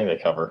 Yeah, I think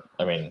they cover.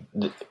 I mean,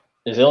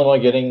 is Illinois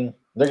getting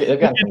 – they've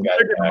got some guys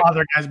back. A lot of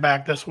their guys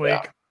back this week.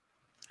 Yeah.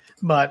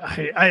 But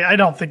I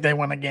don't think they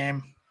win a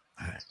game.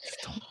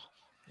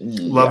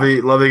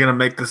 Lovey going to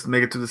make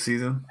it to the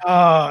season?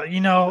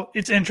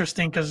 It's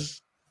interesting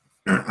because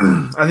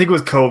I think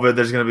with COVID,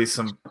 there's going to be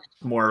some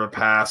more of a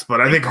pass.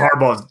 But I think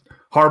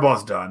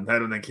Harbaugh's done. I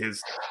don't think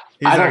he's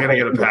not going to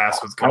get a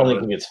pass with COVID. I don't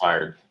think he gets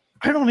fired.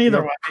 I don't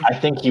either. I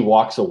think he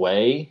walks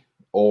away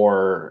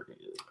or –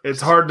 it's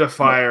hard to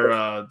fire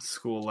a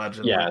school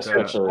legend. Yeah,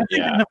 especially. I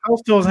think the NFL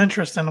still has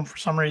interest in him for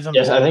some reason.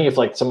 Yes, I think if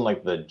someone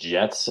like the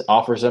Jets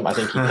offers him, I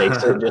think he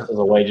takes it just as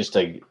a way just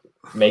to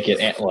make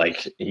it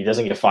like he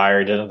doesn't get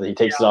fired. He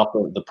takes it off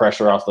the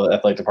pressure off the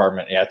athletic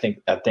department. Yeah,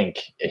 I think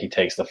he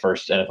takes the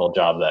first NFL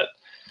job that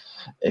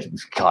if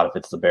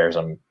it's the Bears,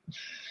 it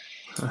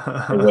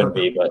wouldn't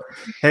be. But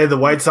hey, the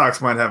White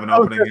Sox might have an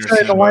opening.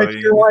 The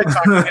White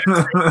Sox.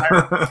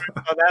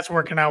 So that's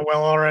working out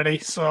well already.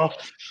 So.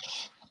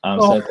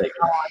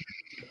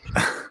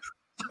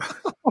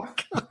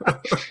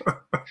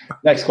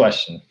 Next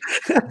question.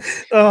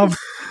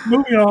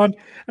 Moving on.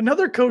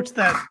 Another coach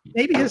that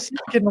maybe is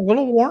getting a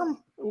little warm.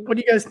 What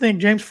do you guys think?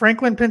 James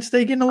Franklin, Penn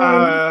State getting a little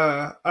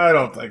warm? I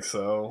don't think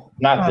so.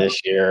 Not this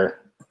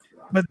year.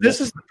 But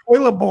this is the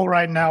toilet bowl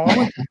right now. I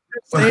went Penn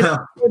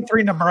State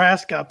 3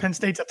 Nebraska. Penn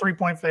State's a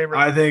 3-point favorite.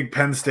 I think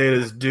Penn State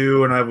is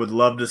due, and I would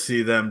love to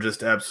see them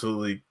just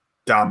absolutely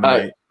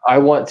dominate. I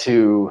want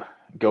to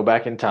go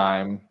back in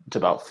time to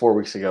about 4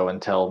 weeks ago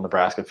and tell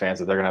Nebraska fans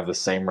that they're going to have the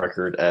same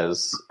record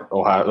as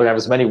Ohio. They're going to have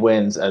as many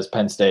wins as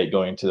Penn State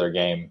going into their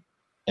game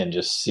and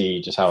just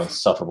see just how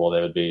insufferable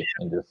they would be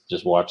and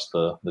just watch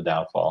the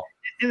downfall.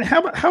 And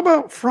how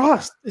about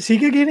Frost? Is he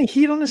going to get any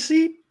heat on his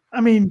seat?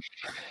 I mean,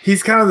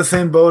 he's kind of the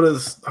same boat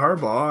as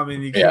Harbaugh. I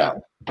mean,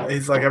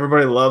 he's like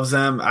everybody loves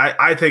him.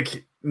 I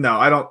think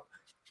I don't.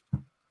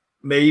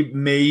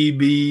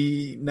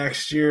 Maybe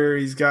next year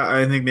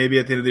I think maybe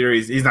at the end of the year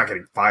he's not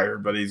getting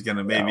fired, but he's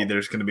gonna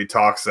there's gonna be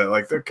talks that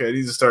okay, he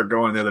needs to start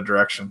going the other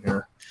direction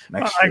here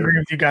next year. I agree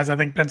with you guys. I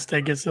think Penn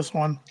State gets this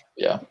one.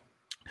 Yeah.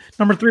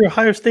 Number 3,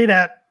 Ohio State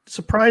at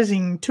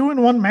surprising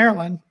 2-1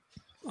 Maryland.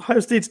 Ohio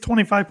State's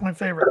 25-point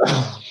favorite.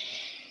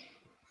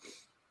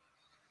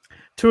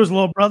 Tua's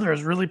little brother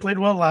has really played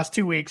well the last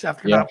 2 weeks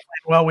after not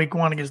playing well week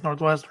 1 against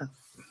Northwestern.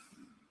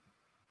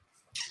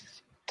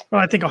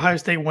 Well, I think Ohio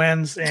State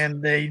wins,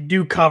 and they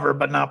do cover,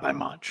 but not by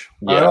much.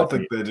 I don't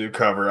think they do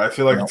cover. I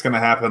feel like it's going to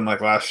happen like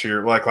last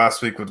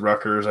week with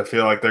Rutgers. I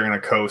feel like they're going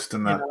to coast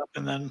in that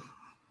and then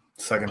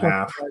second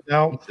half.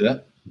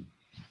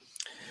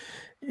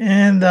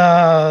 And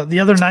the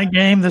other night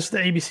game, this is the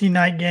ABC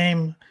night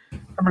game.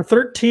 Number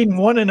 13,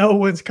 1-0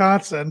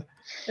 Wisconsin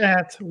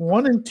at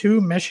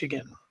 1-2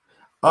 Michigan.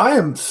 I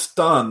am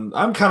stunned.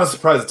 I'm kind of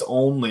surprised it's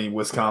only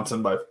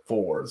Wisconsin by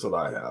 4 is what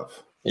I have.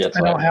 Yeah,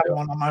 I don't have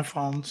one on my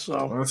phone,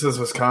 so this is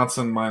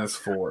Wisconsin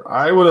 -4.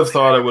 I would have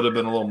thought it would have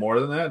been a little more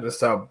than that, just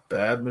how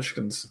bad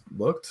Michigan's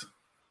looked.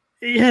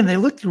 Yeah, and they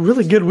looked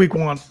really good week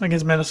 1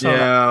 against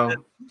Minnesota.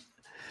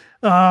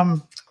 Yeah.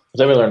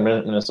 Then we learned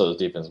Minnesota's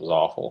defense was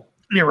awful.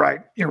 You're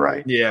right.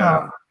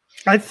 Yeah.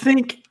 I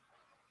think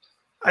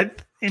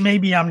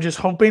maybe I'm just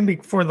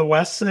hoping for the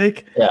West's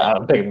sake. Yeah,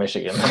 I'm picking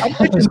Michigan. I'm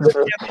picking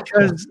Michigan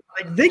because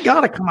they got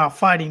to come out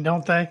fighting,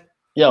 don't they?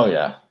 Yeah, oh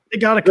yeah. They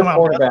got to come out.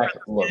 Quarterback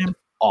looked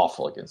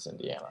awful against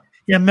Indiana.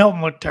 Yeah,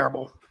 Melton looked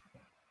terrible.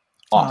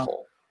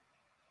 Awful.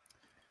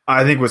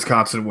 I think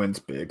Wisconsin wins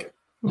big.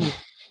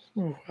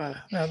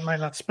 That might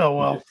not spell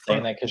well. You're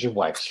saying that because your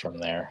wife's from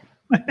there.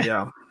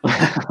 Yeah.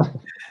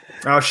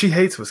 Oh, she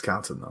hates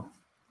Wisconsin though.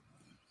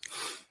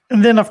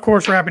 And then, of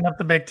course, wrapping up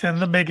the Big Ten,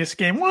 the biggest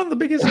game, one of the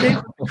biggest games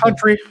in the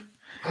country.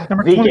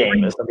 Number the 23,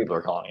 game, as some people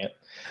are calling it.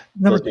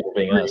 Number Those people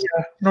being 23,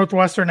 us.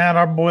 Northwestern at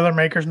our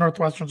Boilermakers.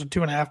 Northwestern's a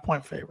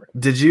 2.5-point favorite.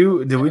 Did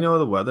we know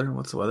the weather?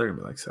 What's the weather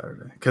gonna be like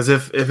Saturday? Because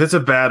if it's a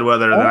bad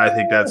weather, then I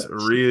think that's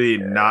really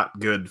not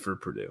good for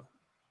Purdue.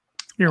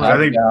 You're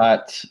right.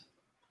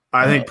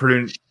 I think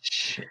Purdue.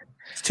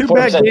 It's too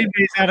bad Gabe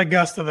is at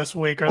Augusta this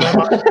week. Or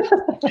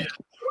that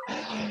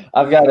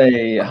I've got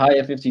a high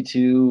of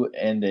 52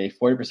 and a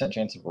 40%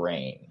 chance of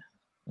rain.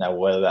 Now,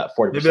 whether that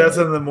 40%. Maybe that's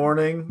in the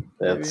morning.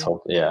 That's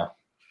yeah.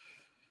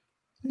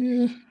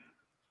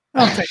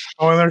 I'll take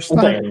Oilers.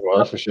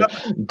 For sure.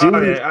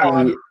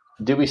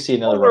 Do we see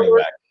another running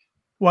back?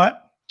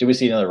 What? Do we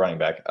see another running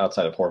back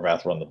outside of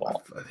Horvath run the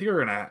ball? I think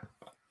we're gonna.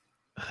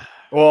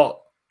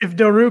 Well, if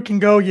Daru can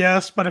go,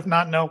 yes, but if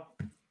not, no.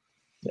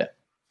 Yeah.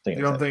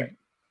 You don't think?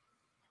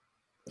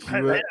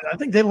 I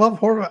think they love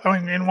Horvath. I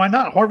mean, and why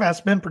not?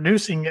 Horvath's been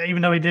producing,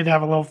 even though he did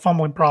have a little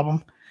fumbling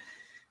problem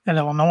at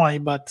Illinois.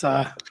 But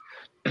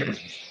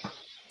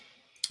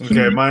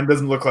okay, mine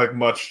doesn't look like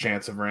much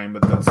chance of rain,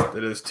 but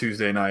it is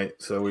Tuesday night,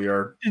 so we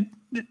are.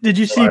 Did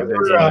you see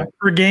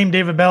per game?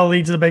 David Bell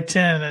leads the Big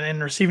Ten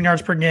in receiving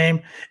yards per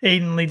game.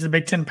 Aiden leads the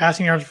Big Ten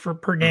passing yards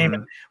per game,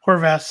 and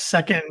Horvath's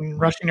second in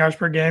rushing yards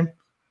per game.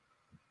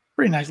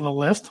 Pretty nice little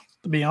list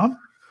to be on.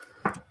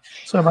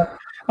 So,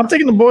 I'm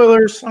taking the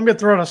Boilers. I'm going to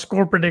throw out a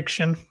score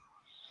prediction.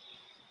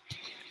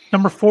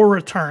 Number 4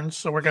 returns,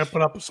 so we're going to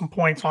put up some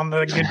points on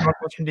the good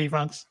Northwestern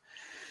defense.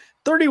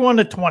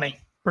 31-20,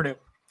 Purdue.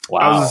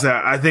 Wow.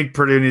 I think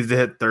Purdue needs to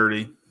hit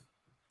 30.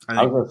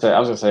 I was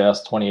going to say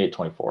that's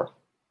 28-24.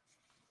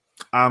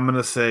 I'm going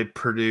to say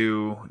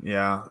Purdue,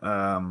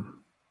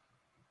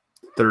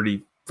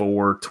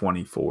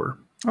 34-24.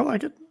 I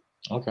like it.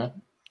 Okay.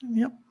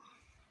 Yep.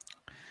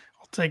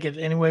 I'll take it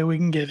any way we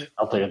can get it.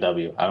 I'll take a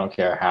W. I don't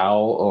care how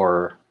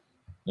or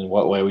in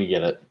what way we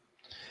get it.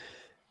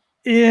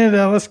 And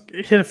let's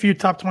hit a few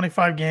top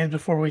 25 games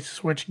before we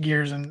switch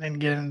gears and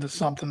get into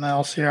something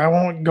else here. I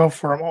won't go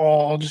for them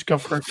all. I'll just go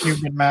for a few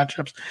good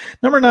matchups.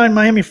 Number 9,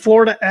 Miami,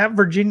 Florida at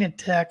Virginia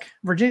Tech.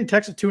 Virginia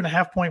Tech's a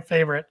 2.5-point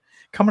favorite,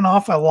 coming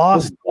off a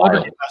loss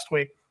last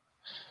week.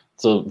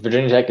 So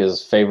Virginia Tech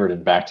is favored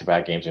in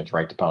back-to-back games against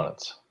ranked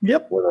opponents.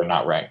 Yep. Where they're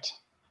not ranked.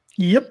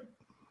 Yep.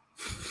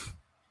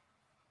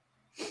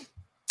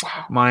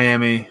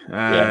 Miami.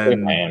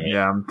 Miami.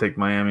 Yeah, I'm taking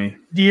Miami.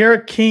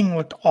 De'Ara King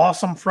looked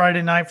awesome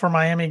Friday night for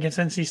Miami against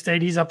NC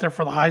State. He's up there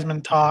for the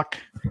Heisman talk.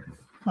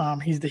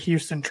 He's the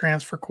Houston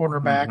transfer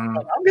quarterback. I'm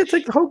going to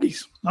take the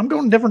Hokies. I'm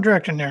going a different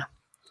direction there.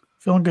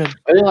 Feeling good.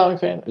 Are they allowing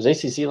fans? Is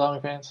ACC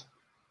allowing fans?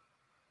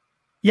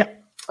 Yeah.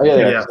 Oh,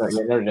 yeah.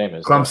 Notre Dame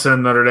is.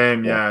 Clemson, Notre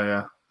Dame.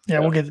 Yeah. Yeah,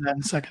 we'll get to that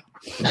in a second.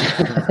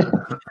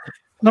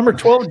 Number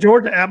 12,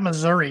 Georgia at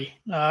Missouri.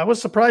 I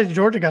was surprised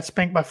Georgia got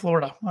spanked by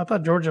Florida. I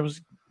thought Georgia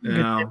was good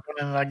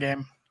in that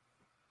game.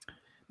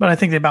 But I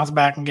think they bounce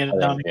back and get it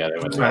done. Yeah, they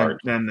went hard.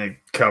 Then they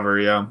cover,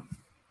 yeah.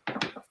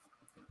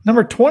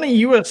 Number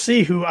 20,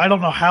 USC, who I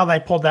don't know how they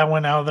pulled that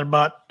one out of their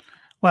butt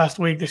last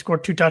week. They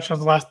scored 2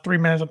 touchdowns in the last 3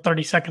 minutes and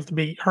 30 seconds to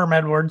beat Herm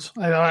Edwards.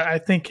 I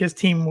think his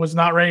team was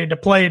not ready to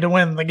play to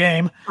win the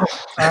game.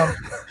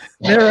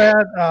 They're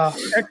at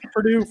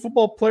ex-Purdue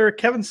football player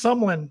Kevin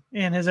Sumlin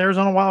and his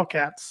Arizona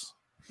Wildcats.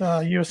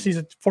 USC's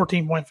a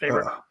 14-point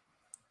favorite.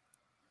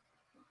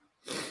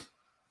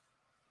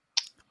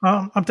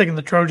 I'm taking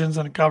the Trojans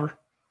in a cover.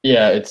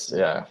 Yeah,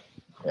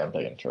 I'm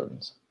taking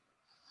Trojans.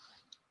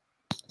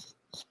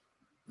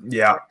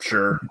 Yeah,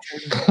 sure.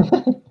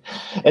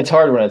 It's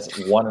hard when it's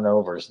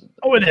 1-0 versus.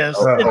 Oh, it is.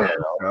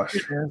 Gosh.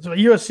 It is.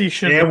 USC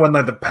should. And when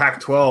the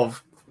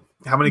Pac-12,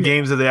 how many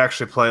games did they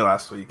actually play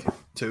last week?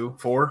 2,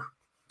 4?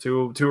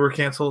 2 were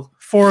canceled.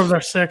 4 of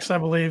their 6, I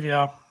believe.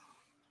 Yeah.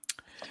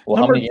 Well,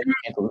 how many games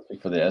canceled this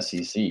week for the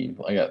SEC?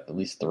 I got at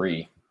least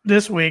 3.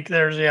 this week,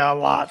 there's a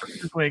lot.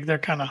 This week, they're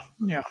kind of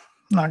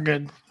not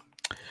good.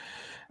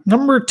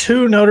 Number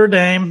 2, Notre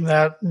Dame.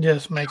 That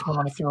just makes me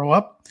want to throw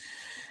up.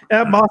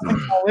 At Boston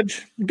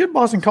College, good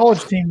Boston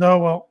College team though.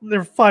 Well,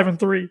 they're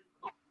 5-3,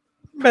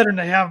 better than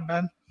they have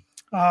been.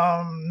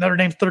 Notre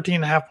Dame's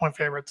 13.5-point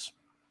favorites.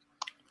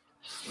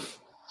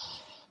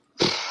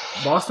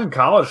 Boston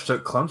College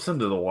took Clemson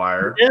to the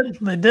wire.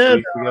 They did. 2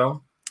 weeks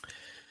ago.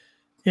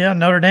 Yeah,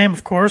 Notre Dame,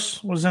 of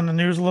course, was in the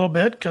news a little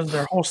bit because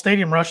their whole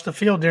stadium rushed the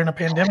field during the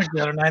pandemic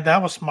the other night.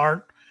 That was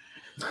smart.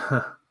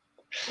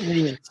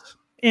 Idiots.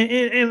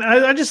 And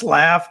I just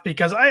laugh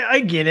because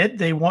I get it.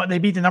 They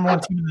beat the number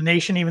 1 team in the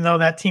nation, even though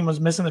that team was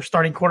missing their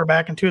starting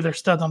quarterback and 2 of their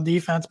studs on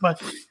defense. But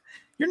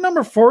you're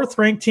number 4th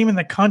ranked team in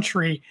the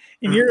country,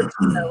 and you're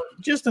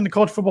just in the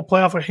college football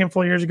playoff a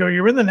handful of years ago.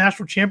 You're in the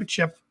national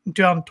championship in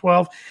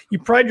 2012. You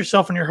pride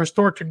yourself in your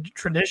historic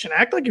tradition.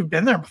 Act like you've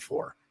been there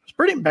before. It's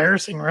pretty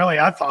embarrassing, really,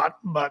 I thought.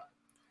 But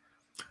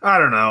I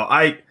don't know.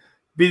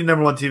 Being the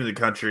number 1 team in the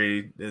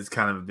country is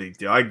kind of a big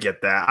deal. I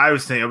get that. I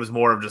was thinking it was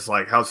more of just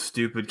like, how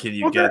stupid can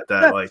you get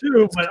that? Like,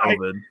 too, but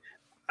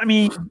I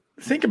mean,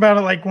 think about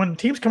it. Like when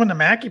teams come into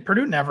Mackey,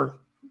 Purdue never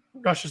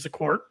rushes the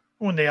court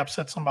when they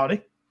upset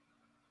somebody.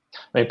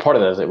 I mean, part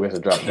of that is that we have to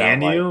drop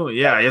down. Can you?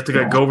 Yeah, you have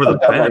to go over the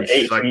bench,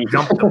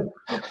 jump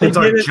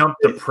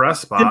the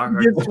press box.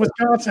 It's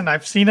Wisconsin.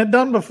 I've seen it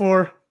done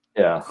before.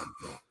 Yeah.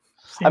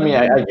 I mean,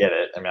 I get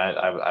it. I mean,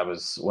 I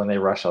was when they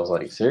rushed, I was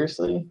like,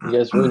 seriously, you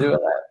guys really doing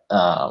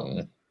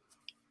that?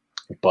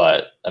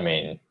 But I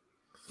mean,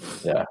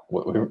 yeah,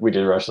 we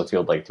did rush the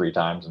field like 3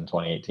 times in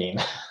 2018.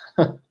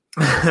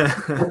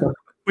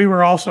 We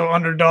were also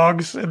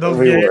underdogs in those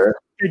games,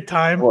 big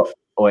time. Well,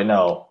 wait,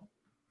 no,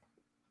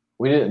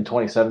 we did it in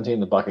 2017,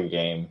 the bucket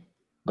game,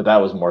 but that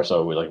was more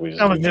so we just.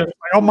 That was just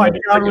like, oh my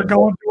God, we're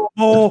going to a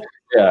bowl.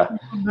 Yeah,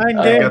 9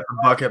 games. Got the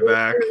bucket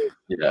back.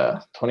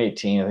 Yeah,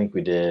 2018, I think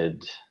we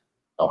did.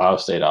 Ohio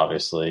State,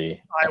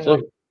 obviously. Iowa.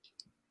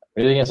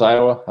 We did against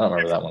Iowa. I don't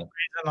remember that one.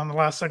 On the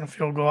last second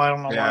field goal, I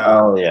don't know why.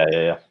 Oh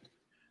yeah.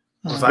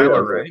 Was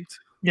Iowa ranked?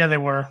 Yeah, they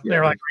were. They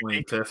were like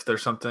 25th or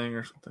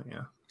something.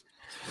 Yeah.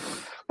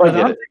 But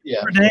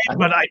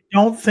I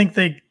don't think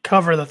they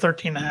cover the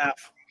 13.5.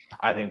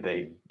 I think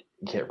they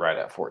get right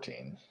at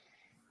 14.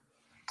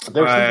 I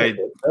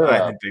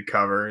think they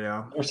cover.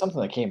 Yeah. There's something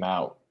that came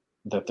out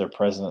that their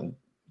president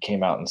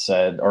came out and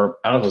said, or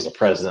I don't know if it was the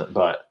president,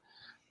 but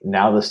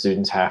now the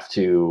students have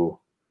to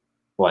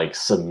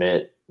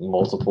submit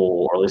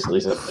multiple, or at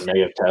least a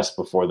negative test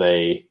before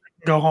they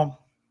go home.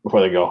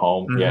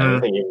 Mm-hmm. Yeah, I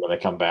think even when they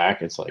come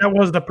back, it's like that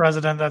was the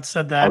president that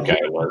said that. Okay,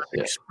 it was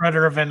a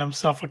spreader event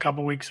himself a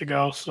couple weeks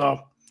ago,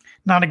 so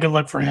not a good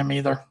look for him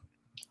either.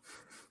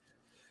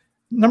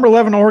 Number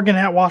 11, Oregon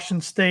at Washington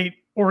State.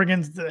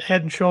 Oregon's the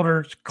head and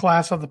shoulders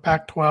class of the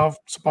Pac-12,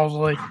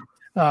 supposedly.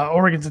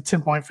 Oregon's a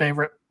 10-point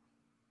favorite.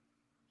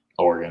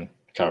 Oregon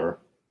cover.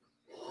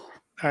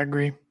 I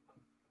agree.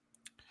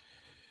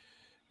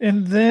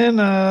 And then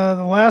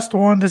the last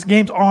one, this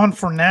game's on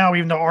for now,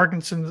 even though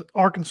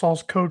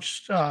Arkansas's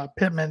coach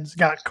Pittman's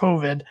got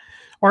COVID.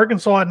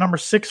 Arkansas at number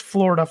 6,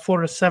 Florida.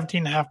 Florida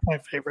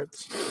 17.5-point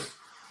favorites.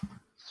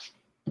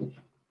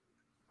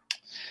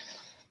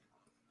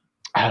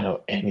 I don't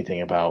know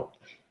anything about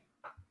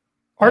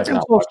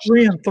Arkansas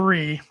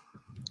 3-3.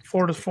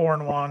 Florida's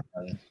 4-1.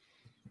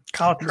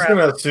 I'm just going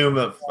to assume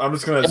that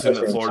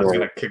Florida's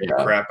going to kick the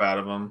crap out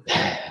of them.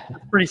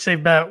 Pretty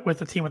safe bet with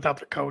the team without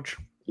their coach.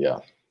 Yeah.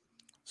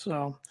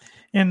 So,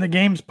 and the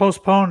game's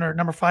postponed are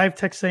number 5,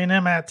 Texas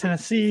A&M at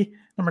Tennessee,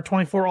 number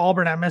 24,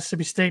 Auburn at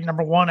Mississippi State,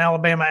 number 1,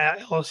 Alabama at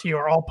LSU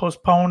are all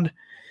postponed.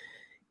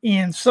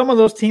 And some of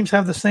those teams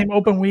have the same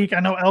open week. I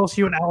know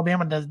LSU and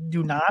Alabama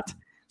do not.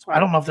 So I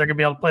don't know if they're going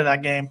to be able to play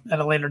that game at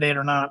a later date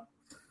or not.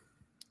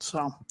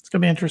 So it's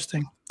going to be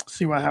interesting.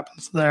 See what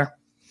happens there.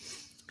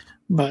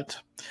 But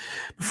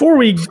before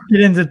we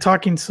get into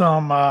talking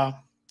some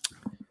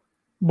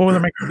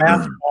Boilermaker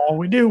basketball,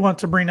 we do want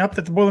to bring up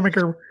that the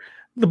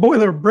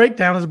Boiler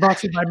Breakdown is brought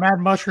to you by Mad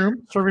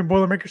Mushroom, serving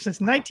Boilermakers since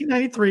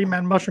 1993.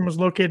 Mad Mushroom was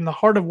located in the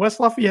heart of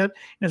West Lafayette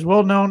and is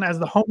well known as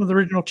the home of the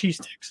original cheese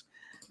sticks.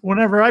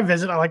 Whenever I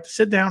visit, I like to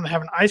sit down and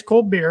have an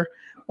ice-cold beer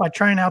while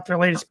trying out their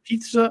latest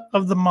pizza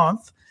of the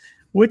month,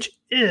 which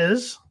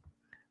is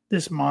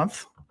this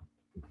month,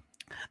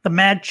 the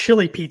Mad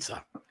Chili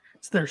Pizza.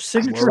 It's their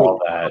signature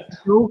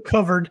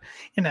covered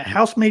in a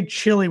house-made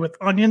chili with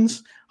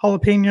onions,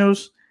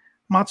 jalapenos,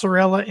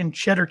 mozzarella, and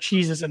cheddar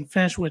cheeses, and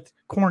finished with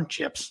corn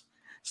chips.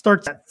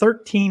 Starts at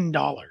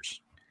 $13.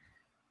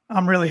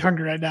 I'm really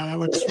hungry right now. That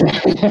looks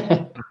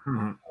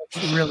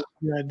really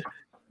good.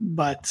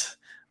 But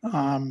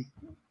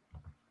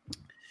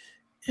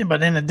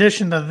in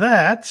addition to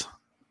that,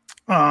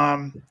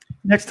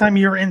 next time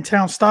you're in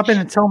town, stop in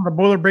and tell them the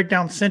Boiler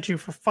Breakdown sent you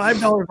for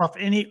 $5 off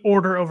any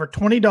order over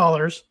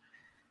 $20.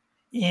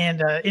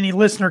 And any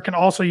listener can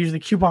also use the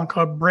coupon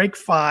code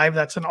BREAK5,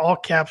 that's in all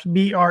caps,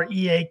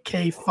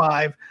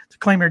 BREAK5, to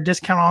claim your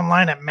discount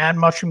online at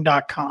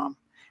madmushroom.com.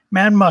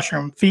 Mad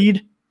Mushroom,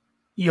 feed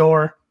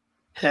your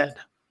head.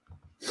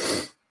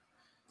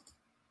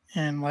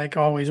 And like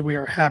always, we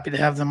are happy to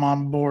have them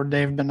on board.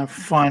 They've been a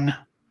fun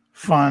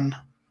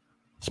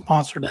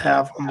sponsor to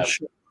have on the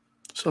show.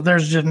 So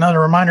there's just another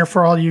reminder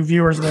for all you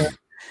viewers there.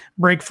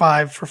 Break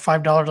 5 for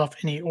 $5 off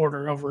any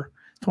order over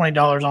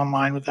 $20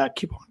 online with that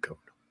coupon code.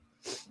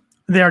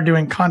 They are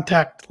doing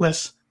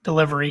contactless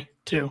delivery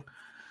too,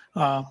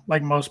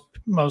 like most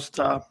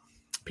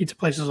pizza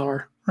places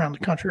are around the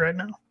country right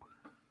now.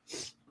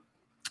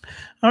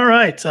 All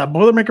right,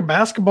 Boilermaker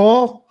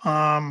basketball.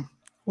 I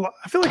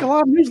feel like a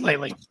lot of news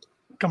lately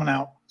coming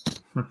out.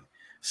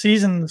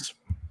 Season's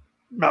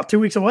about 2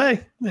 weeks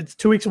away. It's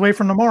 2 weeks away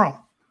from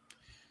tomorrow.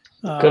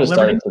 Could have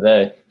started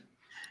today.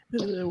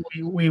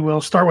 We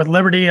will start with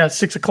Liberty at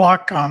 6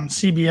 o'clock on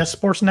CBS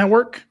Sports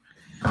Network.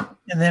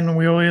 And then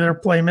we will either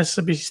play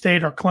Mississippi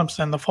State or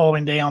Clemson the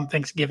following day on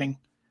Thanksgiving.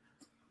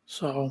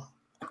 So,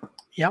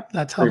 yep,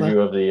 that's how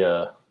Preview of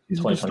the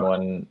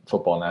 2021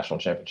 Football National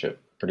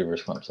Championship, Purdue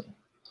versus Clemson.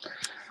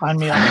 Find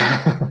me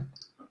on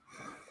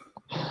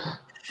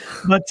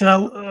But,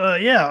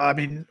 yeah, I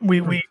mean,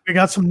 we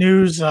got some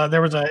news.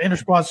 There was an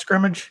inter-squad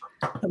scrimmage.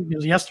 It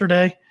was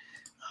yesterday.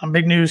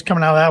 Big news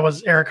coming out of that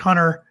was Eric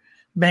Hunter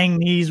banged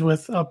knees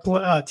with a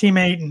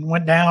teammate and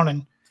went down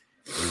and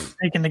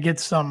taken to get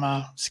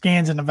some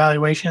scans and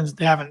evaluations.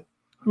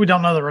 We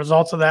don't know the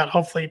results of that.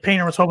 Hopefully,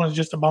 Painter was hoping it was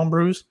just a bone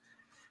bruise.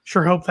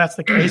 Sure hope that's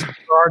the case.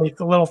 We're already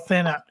a little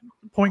thin at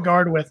point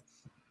guard with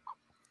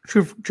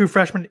true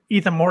freshman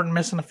Ethan Morton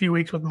missing a few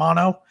weeks with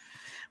mono,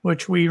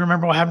 which we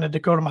remember what happened to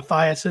Dakota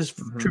Mathias his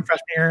true freshman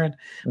year. And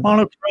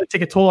mono can really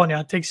take a toll on you.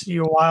 It takes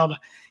you a while to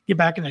get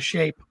back into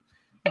shape.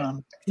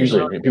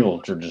 Usually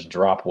people just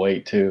drop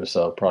weight too,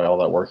 so probably all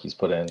that work he's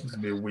put in. It's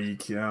gonna be a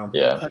week, yeah.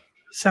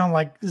 Sound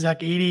like Zach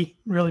Edey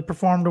really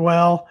performed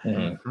well.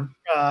 Trevion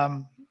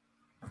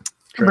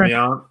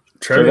from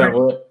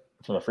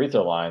the free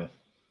throw line.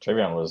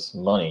 Trevion was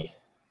money.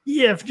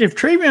 Yeah, if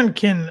Trevion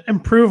can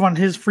improve on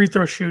his free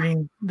throw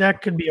shooting,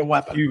 that could be a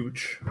weapon.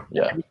 Huge.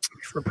 Yeah.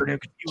 For Purdue.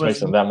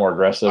 Makes him that more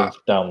aggressive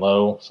down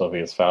low. So if he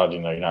gets fouled,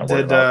 you're not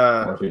worried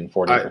about shooting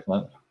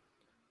 40%.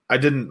 I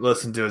didn't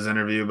listen to his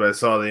interview, but I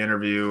saw the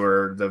interview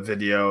or the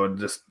video and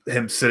just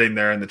him sitting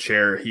there in the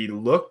chair. He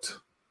looked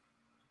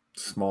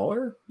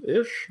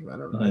smaller-ish. I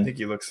don't know. I think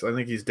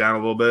he's down a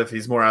little bit. If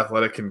he's more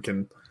athletic and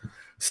can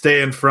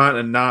stay in front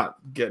and not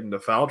get into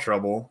foul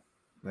trouble.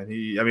 And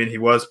he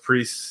was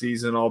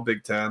preseason All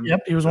Big Ten.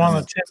 Yep, he was one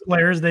of the 10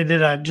 players. They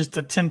did just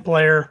a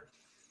 10-player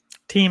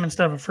team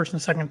instead of a first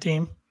and second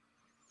team.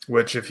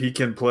 Which if he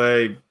can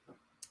play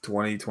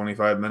 20,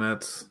 25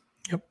 minutes –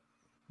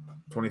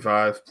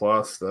 25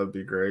 plus, that would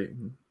be great.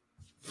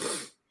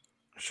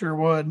 Sure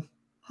would.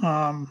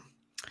 I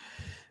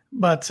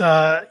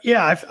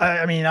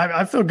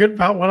feel good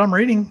about what I'm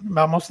reading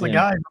about most of the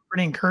guys. I'm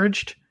pretty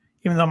encouraged,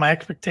 even though my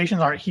expectations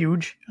aren't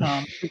huge.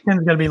 Big Ten's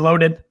going to be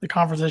loaded. The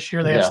conference this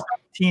year, they have 7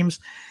 teams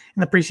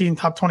in the preseason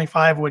top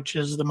 25, which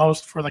is the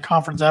most for the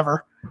conference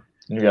ever.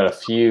 You got a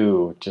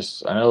few.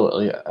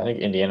 I think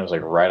Indiana was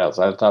like right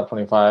outside the top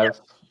 25,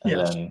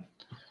 and then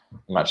I'm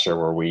not sure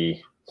where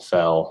we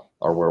fell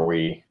or where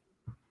we.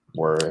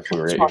 If we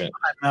were even,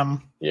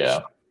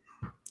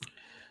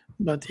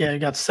 But yeah, you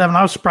got 7.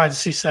 I was surprised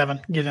to see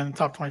 7 get in the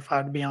top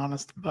 25, to be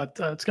honest. But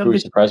it's going to be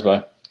surprised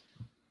by.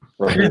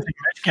 I didn't think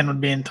Michigan would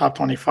be in top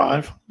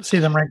 25. To see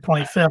them ranked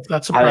 25th,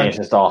 that's surprising. I think it's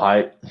just all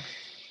hype.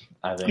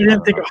 You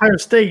didn't think Ohio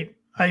State.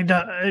 I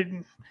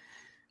didn't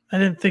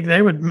think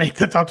they would make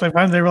the top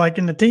 25. They were like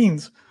in the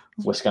teens.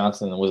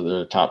 Wisconsin was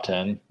their top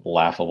 10.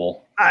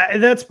 Laughable.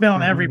 That's been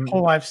on every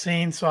poll I've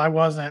seen, so I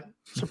wasn't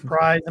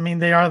surprised. I mean,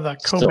 they are the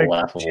co-big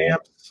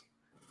champs.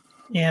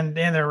 And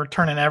they're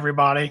returning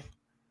everybody.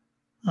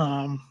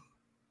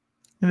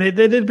 They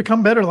did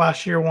become better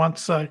last year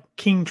once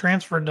King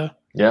transferred to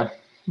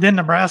then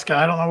Nebraska.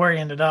 I don't know where he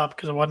ended up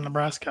because it wasn't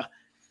Nebraska.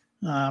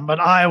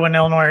 But Iowa and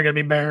Illinois are going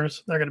to be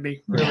Bears. They're going to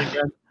be really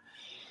good.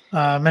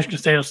 Michigan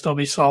State will still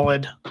be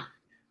solid.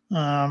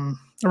 The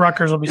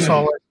Rutgers will be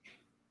solid.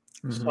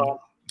 So,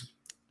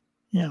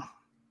 yeah,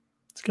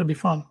 it's going to be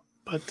fun.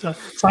 But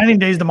signing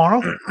day is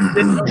tomorrow.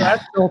 Didn't know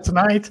that till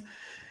tonight.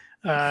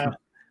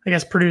 I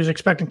guess Purdue's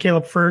expecting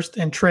Caleb First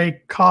and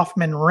Trey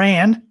Kaufman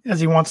Rand as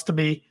he wants to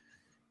be.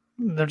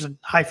 There's a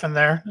hyphen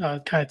there,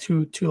 kind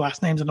of two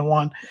last names into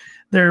one.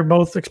 They're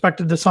both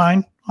expected to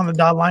sign on the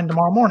dotted line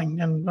tomorrow morning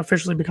and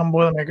officially become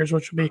Boilermakers,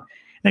 which will be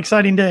an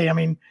exciting day. I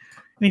mean,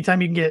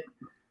 anytime you can get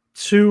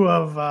 2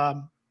 of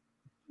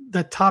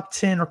the top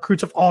 10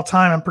 recruits of all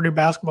time in Purdue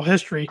basketball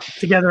history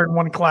together in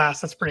one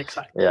class, that's pretty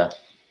exciting. Yeah.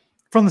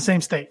 From the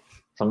same state.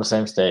 I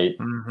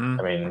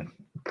mean,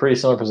 pretty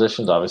similar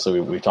positions. Obviously,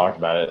 we've talked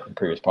about it in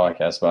previous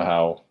podcasts about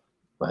how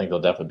I think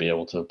they'll definitely be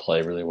able to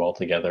play really well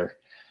together.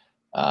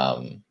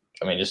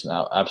 Just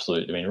now,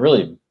 absolutely. I mean,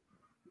 really,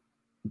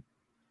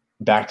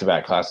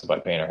 back-to-back classes by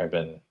Painter have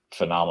been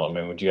phenomenal. I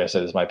mean, would you guys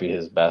say this might be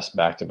his best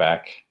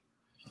back-to-back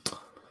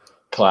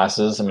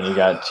classes? I mean, you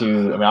got 2.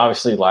 I mean,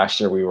 obviously, last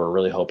year we were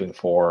really hoping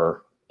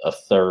for a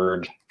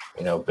third,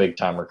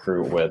 big-time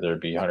recruit, whether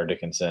it be Hunter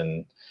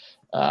Dickinson,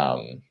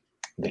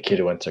 the kid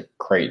who went to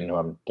Creighton, who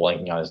I'm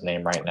blanking on his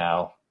name right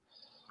now.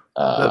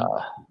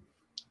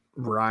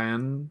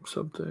 Ryan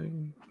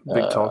something,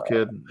 big tall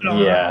kid.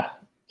 Yeah.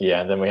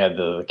 And then we had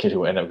the kid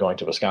who ended up going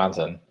to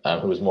Wisconsin,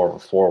 who was more of a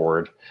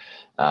forward.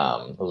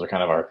 Those are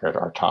kind of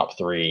our top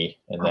three,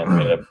 and then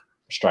we ended up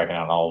striking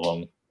out all of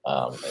them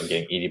and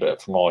getting Edie.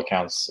 But from all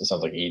accounts, it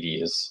sounds like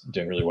Edie is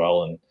doing really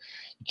well, and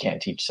you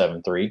can't teach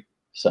 7'3".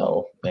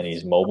 So, and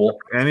he's mobile,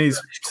 and he's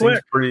seems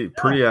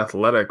pretty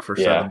athletic for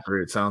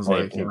 7'3". It sounds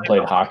like he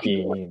played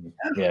hockey,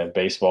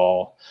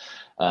 baseball.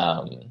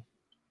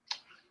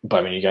 But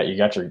I mean, you got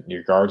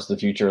your guards of the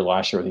future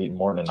last year with Eaton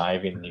Morton and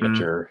Ivy, and you got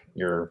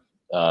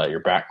your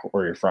back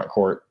or your front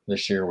court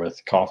this year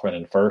with Kaufman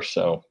and First.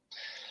 So,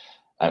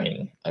 I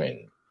mean,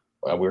 we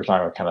were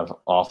talking about kind of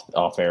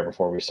off air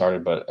before we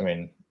started, but I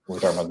mean, we're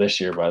talking about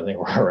this year, but I think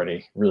we're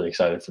already really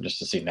excited for just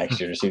to see next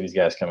year, to see these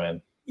guys come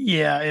in.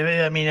 Yeah,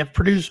 I mean, if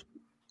Purdue's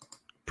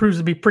proves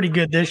to be pretty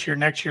good this year,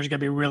 next year's going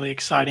to be really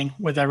exciting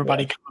with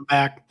everybody coming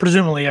back.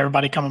 Presumably,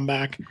 everybody coming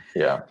back.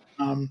 Yeah.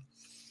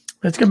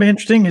 It's going to be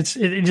interesting. It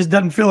just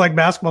doesn't feel like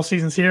basketball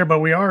season's here, but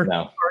we are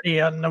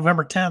already on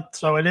November 10th,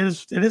 so it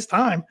is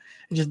time.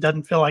 It just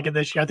doesn't feel like it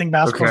this year. I think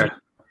basketball,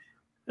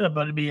 but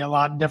it'd be a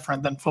lot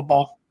different than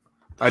football.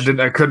 I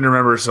couldn't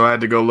remember, so I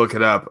had to go look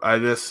it up.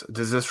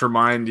 Does this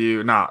remind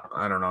you? Not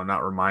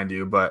remind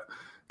you, but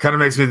kind of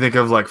makes me think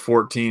of like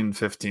 14,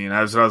 15.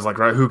 I was like,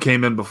 right, who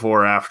came in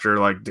before, after,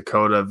 like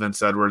Dakota,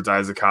 Vince Edwards,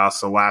 Isaac Haas.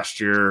 So last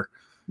year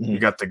you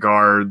got the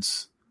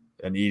guards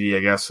and Edie, I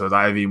guess, with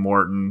Ivy,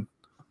 Morton.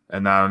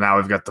 And now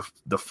we've got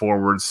the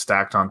forwards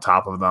stacked on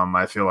top of them.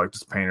 I feel like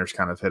just Painter's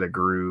kind of hit a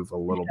groove a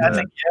little bit. I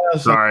think,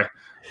 Sorry.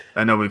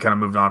 I know we kind of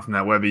moved on from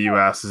that. Webby, you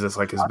asked, is this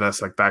like his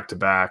best like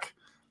back-to-back?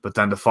 But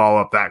then to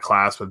follow up that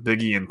class with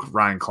Biggie and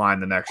Ryan Klein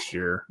the next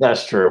year.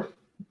 That's true.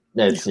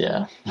 It's,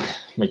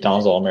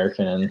 McDonald's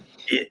All-American and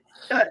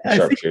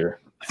sharpshooter.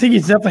 I think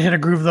he's definitely hit a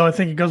groove, though. I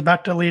think it goes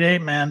back to Elite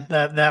Eight, man.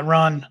 That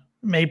run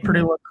made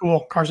Purdue look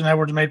cool. Carson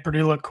Edwards made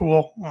Purdue look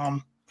cool.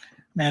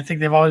 Man, I think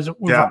they've always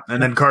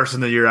and then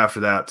Carson the year after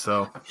that.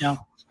 So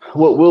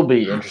what will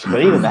be interesting,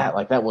 but even that,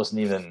 like that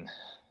wasn't even.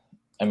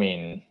 I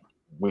mean,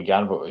 we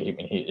got him, but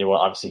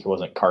obviously he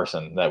wasn't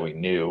Carson that we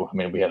knew. I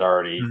mean, we had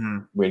already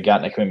we had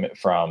gotten a commitment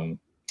from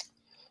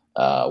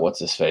what's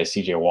his face,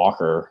 CJ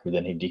Walker, who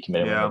then he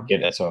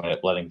decommitted. So I ended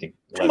up letting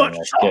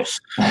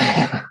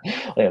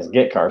us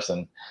get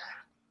Carson.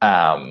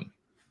 But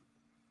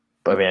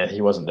I mean, he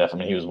wasn't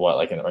definitely. He was what,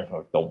 like in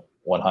the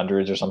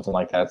 100s or something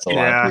like that. So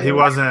he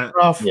wasn't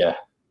rough.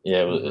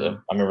 It was,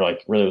 I remember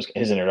like really was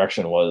his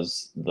introduction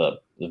was the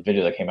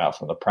video that came out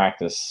from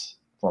practice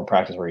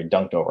where he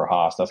dunked over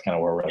Haas. That's kind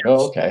of where we're like,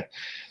 oh, okay,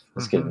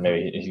 this kid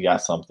maybe he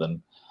got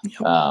something.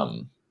 But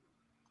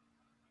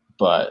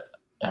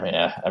I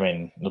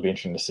mean it'll be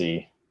interesting to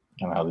see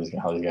kind of how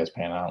these guys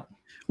pan out.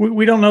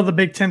 We don't know the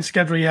Big Ten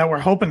schedule yet. We're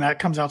hoping that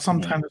comes out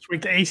sometime this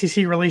week. The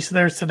ACC released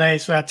theirs today,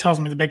 so that tells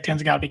me the Big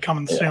Ten's got to be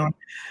coming soon.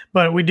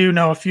 But we do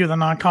know a few of the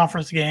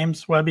non-conference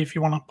games. Webby, if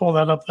you want to pull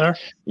that up there.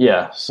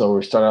 Yeah, so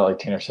we start out, like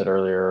Tanner said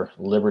earlier,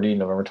 Liberty,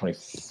 November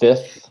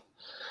 25th,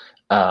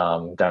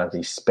 down at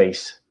the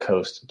Space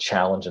Coast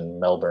Challenge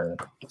in Melbourne,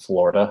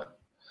 Florida.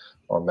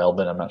 Or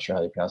Melbourne, I'm not sure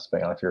how you pronounce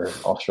it, if you're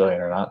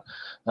Australian or not.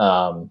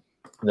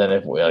 Then,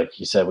 if we, like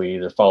you said, we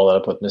either follow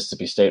that up with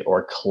Mississippi State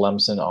or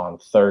Clemson on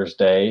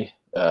Thursday.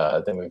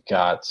 Then we've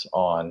got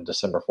on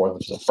December 4th,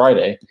 which is a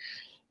Friday,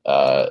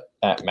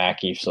 at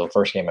Mackey. So the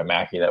first game at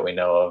Mackey that we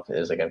know of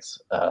is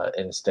against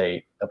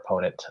in-state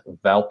opponent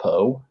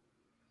Valpo.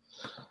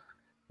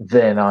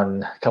 Then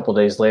on a couple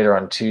days later,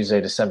 on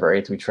Tuesday, December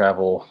 8th, we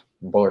travel,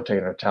 Boiler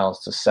taking our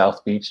talents to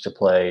South Beach to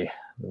play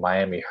the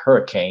Miami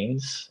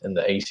Hurricanes in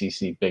the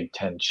ACC Big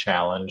Ten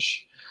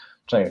Challenge.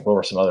 I'm trying to go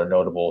over some other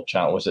notable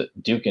challenge. Was it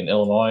Duke in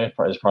Illinois?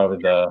 Is probably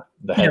the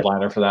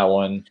headliner for that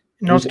one.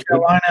 North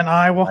Carolina and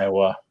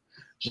Iowa.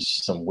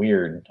 Just some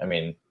weird. I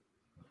mean,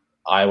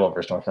 Iowa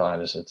versus North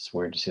Carolina. It's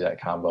weird to see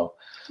that combo.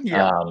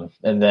 Yeah.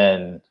 And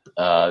then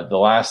the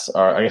last,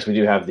 I guess we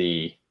do have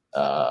the.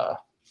 I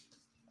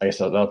guess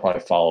that'll probably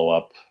follow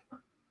up.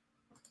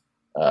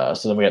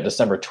 So then we got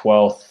December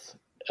 12th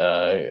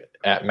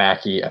at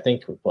Mackey. I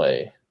think we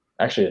play.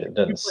 Actually, it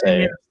doesn't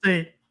say.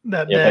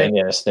 That day.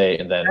 Indiana State,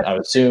 and then I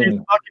would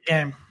assume.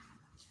 Game.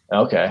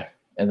 Okay,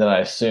 and then I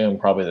assume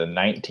probably the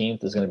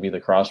 19th is going to be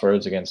the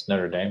Crossroads against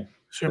Notre Dame.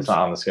 It's not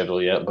on the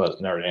schedule yet, but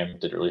Notre Dame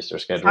did release their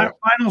schedule.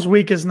 Finals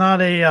week is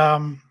not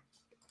an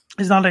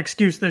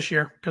excuse this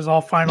year because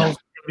all finals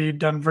will be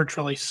done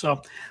virtually.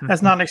 So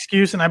that's not an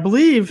excuse. And I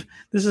believe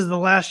this is the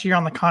last year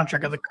on the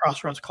contract of the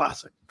Crossroads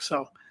Classic.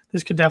 So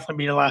this could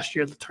definitely be the last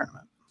year of the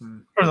tournament,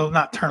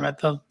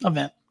 the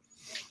event.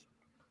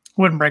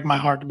 Wouldn't break my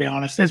heart, to be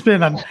honest. It's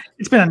been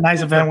a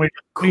nice event. We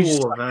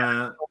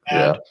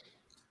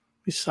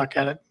suck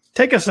at it.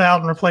 Take us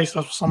out and replace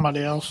us with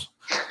somebody else.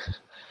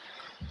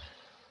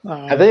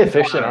 Have they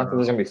officially announced that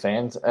there's going to be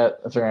fans if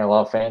they're going to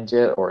allow fans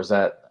yet, or is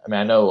that? I mean,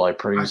 I know like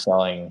Purdue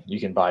selling, you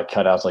can buy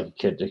cutouts like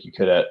you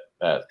could at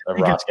a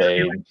Rock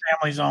Day.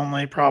 Families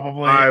only,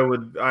 probably. I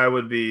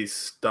would be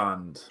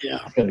stunned. Yeah,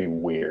 it's going to be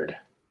weird.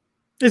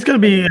 It's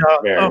going to be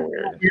a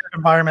weird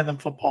environment than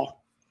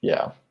football.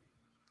 Yeah,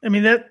 I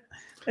mean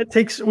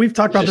We've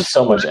talked about There's this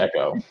so much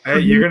echo. Hey,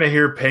 you're gonna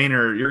hear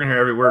Painter. You're gonna hear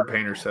every word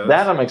Painter says.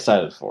 That I'm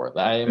excited for.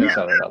 I am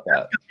excited about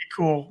that.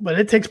 cool, but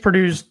it takes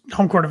Purdue's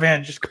home court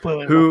advantage just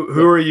completely.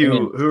 Who are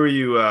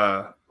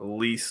you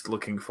least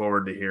looking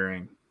forward to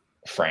hearing?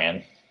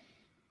 Fran.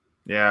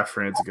 Yeah,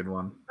 Fran's a good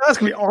one. That's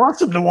gonna be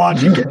awesome to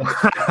watch.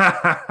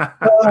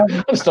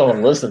 I just don't want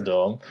to listen to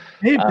him.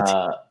 Hey,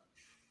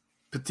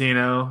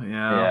 Patino,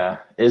 yeah.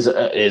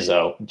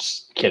 Izzo.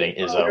 Just kidding,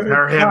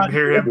 Izzo.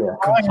 Hear him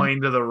complain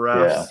to the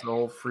refs the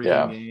whole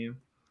freaking game.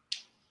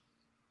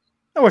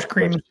 I wish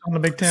Cream was on the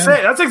Big Ten.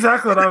 That's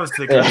exactly what I was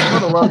thinking.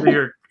 I'm gonna love to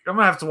hear. I'm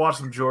gonna have to watch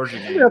some Georgia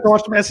games. You have to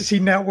watch some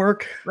SEC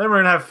Network. They're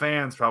gonna have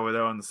fans probably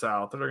though in the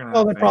South. They're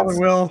gonna. They probably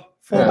will.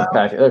 They're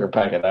gonna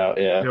pack it out.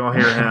 Yeah. You don't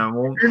hear him.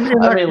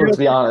 I mean, let's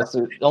be honest.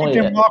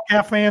 Only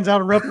Wildcat fans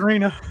out of Rupp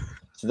Arena.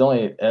 So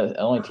the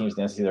only teams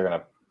in the SEC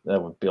that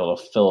would be able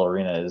to fill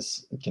arena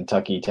is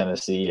Kentucky,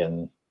 Tennessee,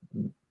 and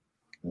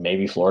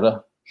maybe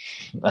Florida.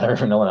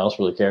 No one else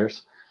really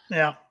cares.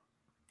 Yeah.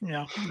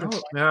 Good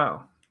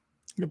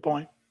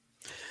point.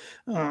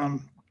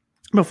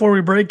 Before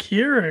we break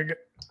here,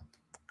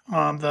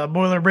 the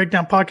Boiler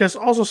Breakdown podcast is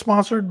also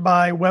sponsored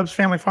by Webb's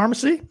Family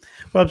Pharmacy.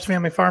 Webb's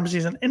Family Pharmacy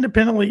is an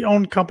independently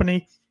owned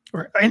company.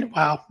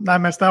 I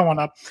messed that one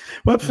up.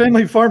 Webb's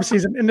Family Pharmacy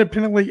is an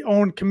independently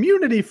owned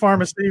community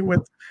pharmacy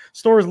with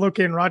stores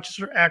located in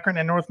Rochester, Akron,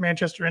 and North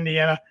Manchester,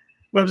 Indiana.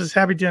 Webb's is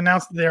happy to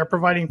announce that they are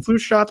providing flu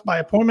shots by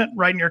appointment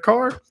right in your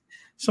car.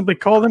 Simply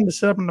call them to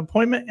set up an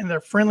appointment, and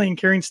their friendly and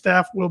caring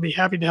staff will be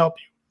happy to help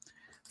you.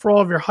 For all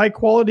of your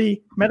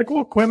high-quality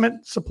medical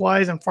equipment,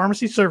 supplies, and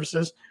pharmacy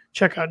services,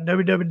 check out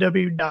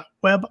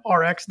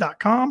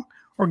www.webrx.com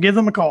or give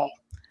them a call.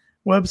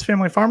 Webb's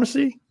Family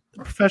Pharmacy, the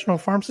professional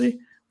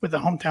pharmacy with a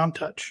hometown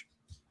touch.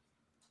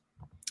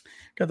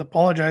 Got to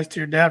apologize to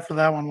your dad for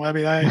that one,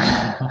 Webby.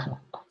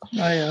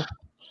 I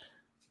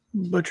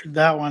butchered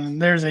that one.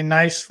 And there's a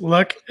nice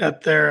look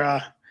at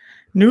their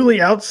newly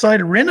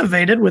outside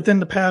renovated within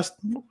the past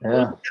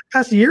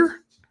year.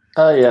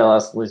 At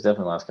least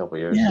definitely the last couple of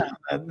years. Yeah,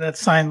 that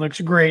sign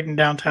looks great in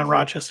downtown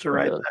Rochester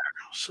right there.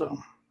 So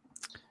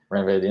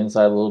renovated the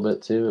inside a little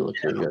bit too. It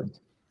looks really good.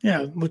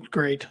 Yeah, it looked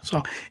great.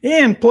 So,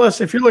 and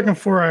plus, if you're looking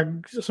for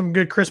some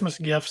good Christmas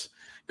gifts,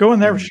 go in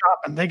there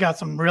shopping. They got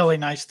some really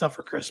nice stuff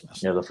for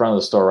Christmas. Yeah, the front of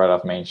the store right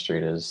off Main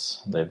Street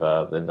they've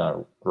done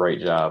a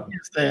great job.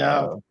 Yes, they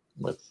have.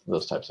 With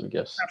those types of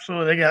gifts.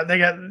 Absolutely.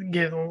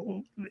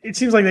 It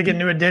seems like they get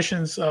new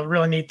additions of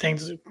really neat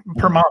things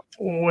per month,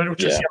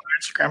 which is on their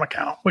Instagram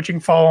account, which you can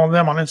follow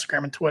them on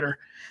Instagram and Twitter.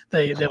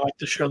 They like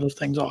to show those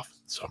things off.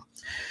 So,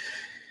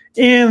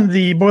 and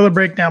the Boiler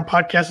Breakdown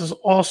podcast is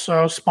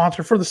also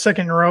sponsored for the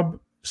second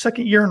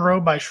year in a row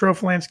by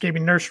Schroff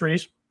Landscaping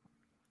Nurseries.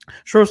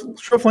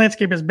 Schroff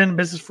Landscape has been in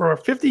business for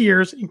 50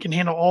 years and can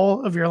handle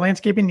all of your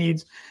landscaping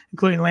needs,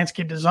 including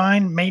landscape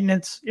design,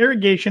 maintenance,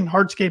 irrigation,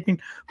 hardscaping,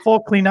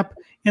 fall cleanup,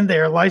 and they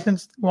are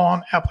licensed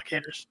lawn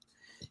applicators.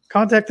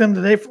 Contact them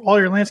today for all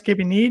your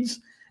landscaping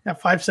needs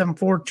at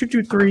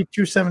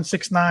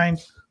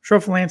 574-223-2769.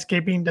 Schroff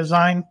Landscaping,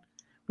 design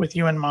with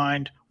you in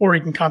mind, or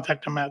you can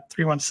contact them at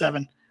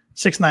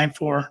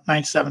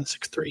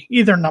 317-694-9763.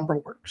 Either number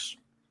works.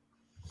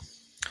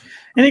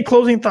 Any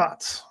closing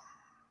thoughts?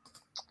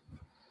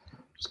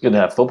 It's good to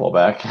have football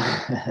back.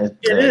 It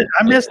is.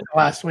 I missed it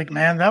last week,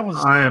 man. That was.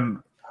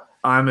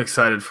 I'm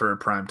excited for a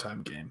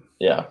primetime game.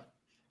 Yeah,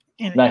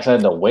 I'm not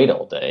excited to wait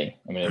all day.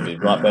 I mean, it'd be a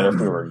lot better if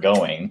we were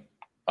going.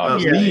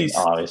 Obviously,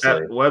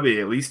 Webby,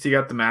 at least you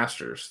got the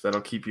Masters.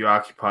 That'll keep you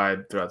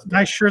occupied throughout the day.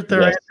 Nice shirt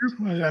there,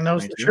 Andrew. I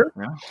noticed the shirt.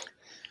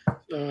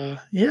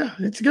 Yeah.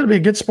 It's going to be a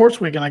good sports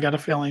weekend. I got a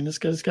feeling it's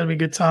going to be a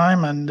good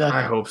time, and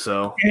I hope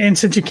so. And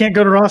since you can't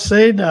go to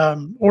Ross-Ade,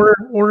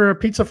 order a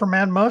pizza from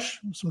Mad Mush,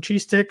 some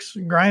cheese sticks,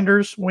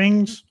 grinders,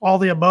 wings, all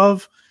the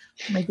above.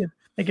 Make it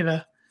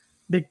a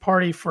big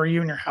party for you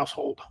and your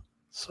household.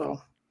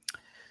 So,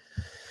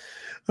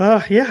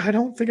 I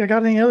don't think I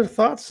got any other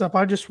thoughts up.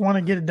 I just want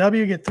to get a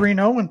W, get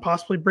 3-0, and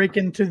possibly break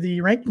into the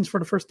rankings for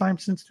the first time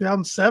since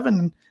 2007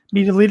 and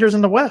be the leaders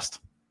in the West.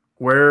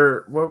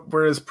 Where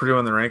is Purdue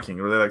in the ranking?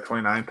 Were they like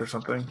 29th or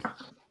something?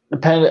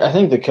 I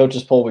think the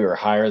coaches poll we were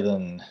higher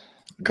than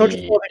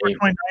coaches poll. They were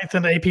 29th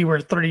and the AP were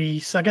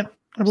 32nd,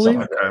 I believe.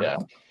 Like that, yeah.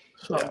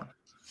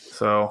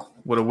 So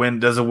would a win?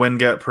 Does a win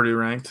get Purdue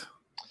ranked?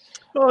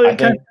 Well, it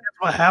kind of depends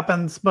what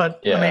happens, but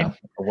a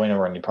win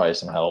over and probably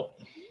some help.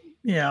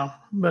 Yeah,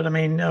 but I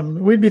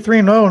mean, we'd be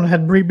 3-0 and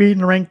had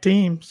beaten a ranked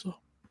team. So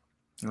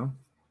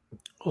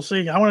we'll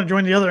see. I want to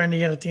join the other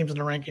Indiana teams in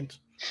the rankings.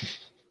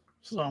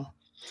 So.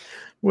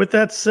 With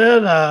that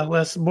said,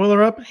 let's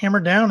boiler up,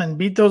 hammer down, and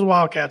beat those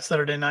Wildcats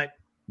Saturday night.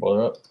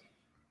 Boiler up.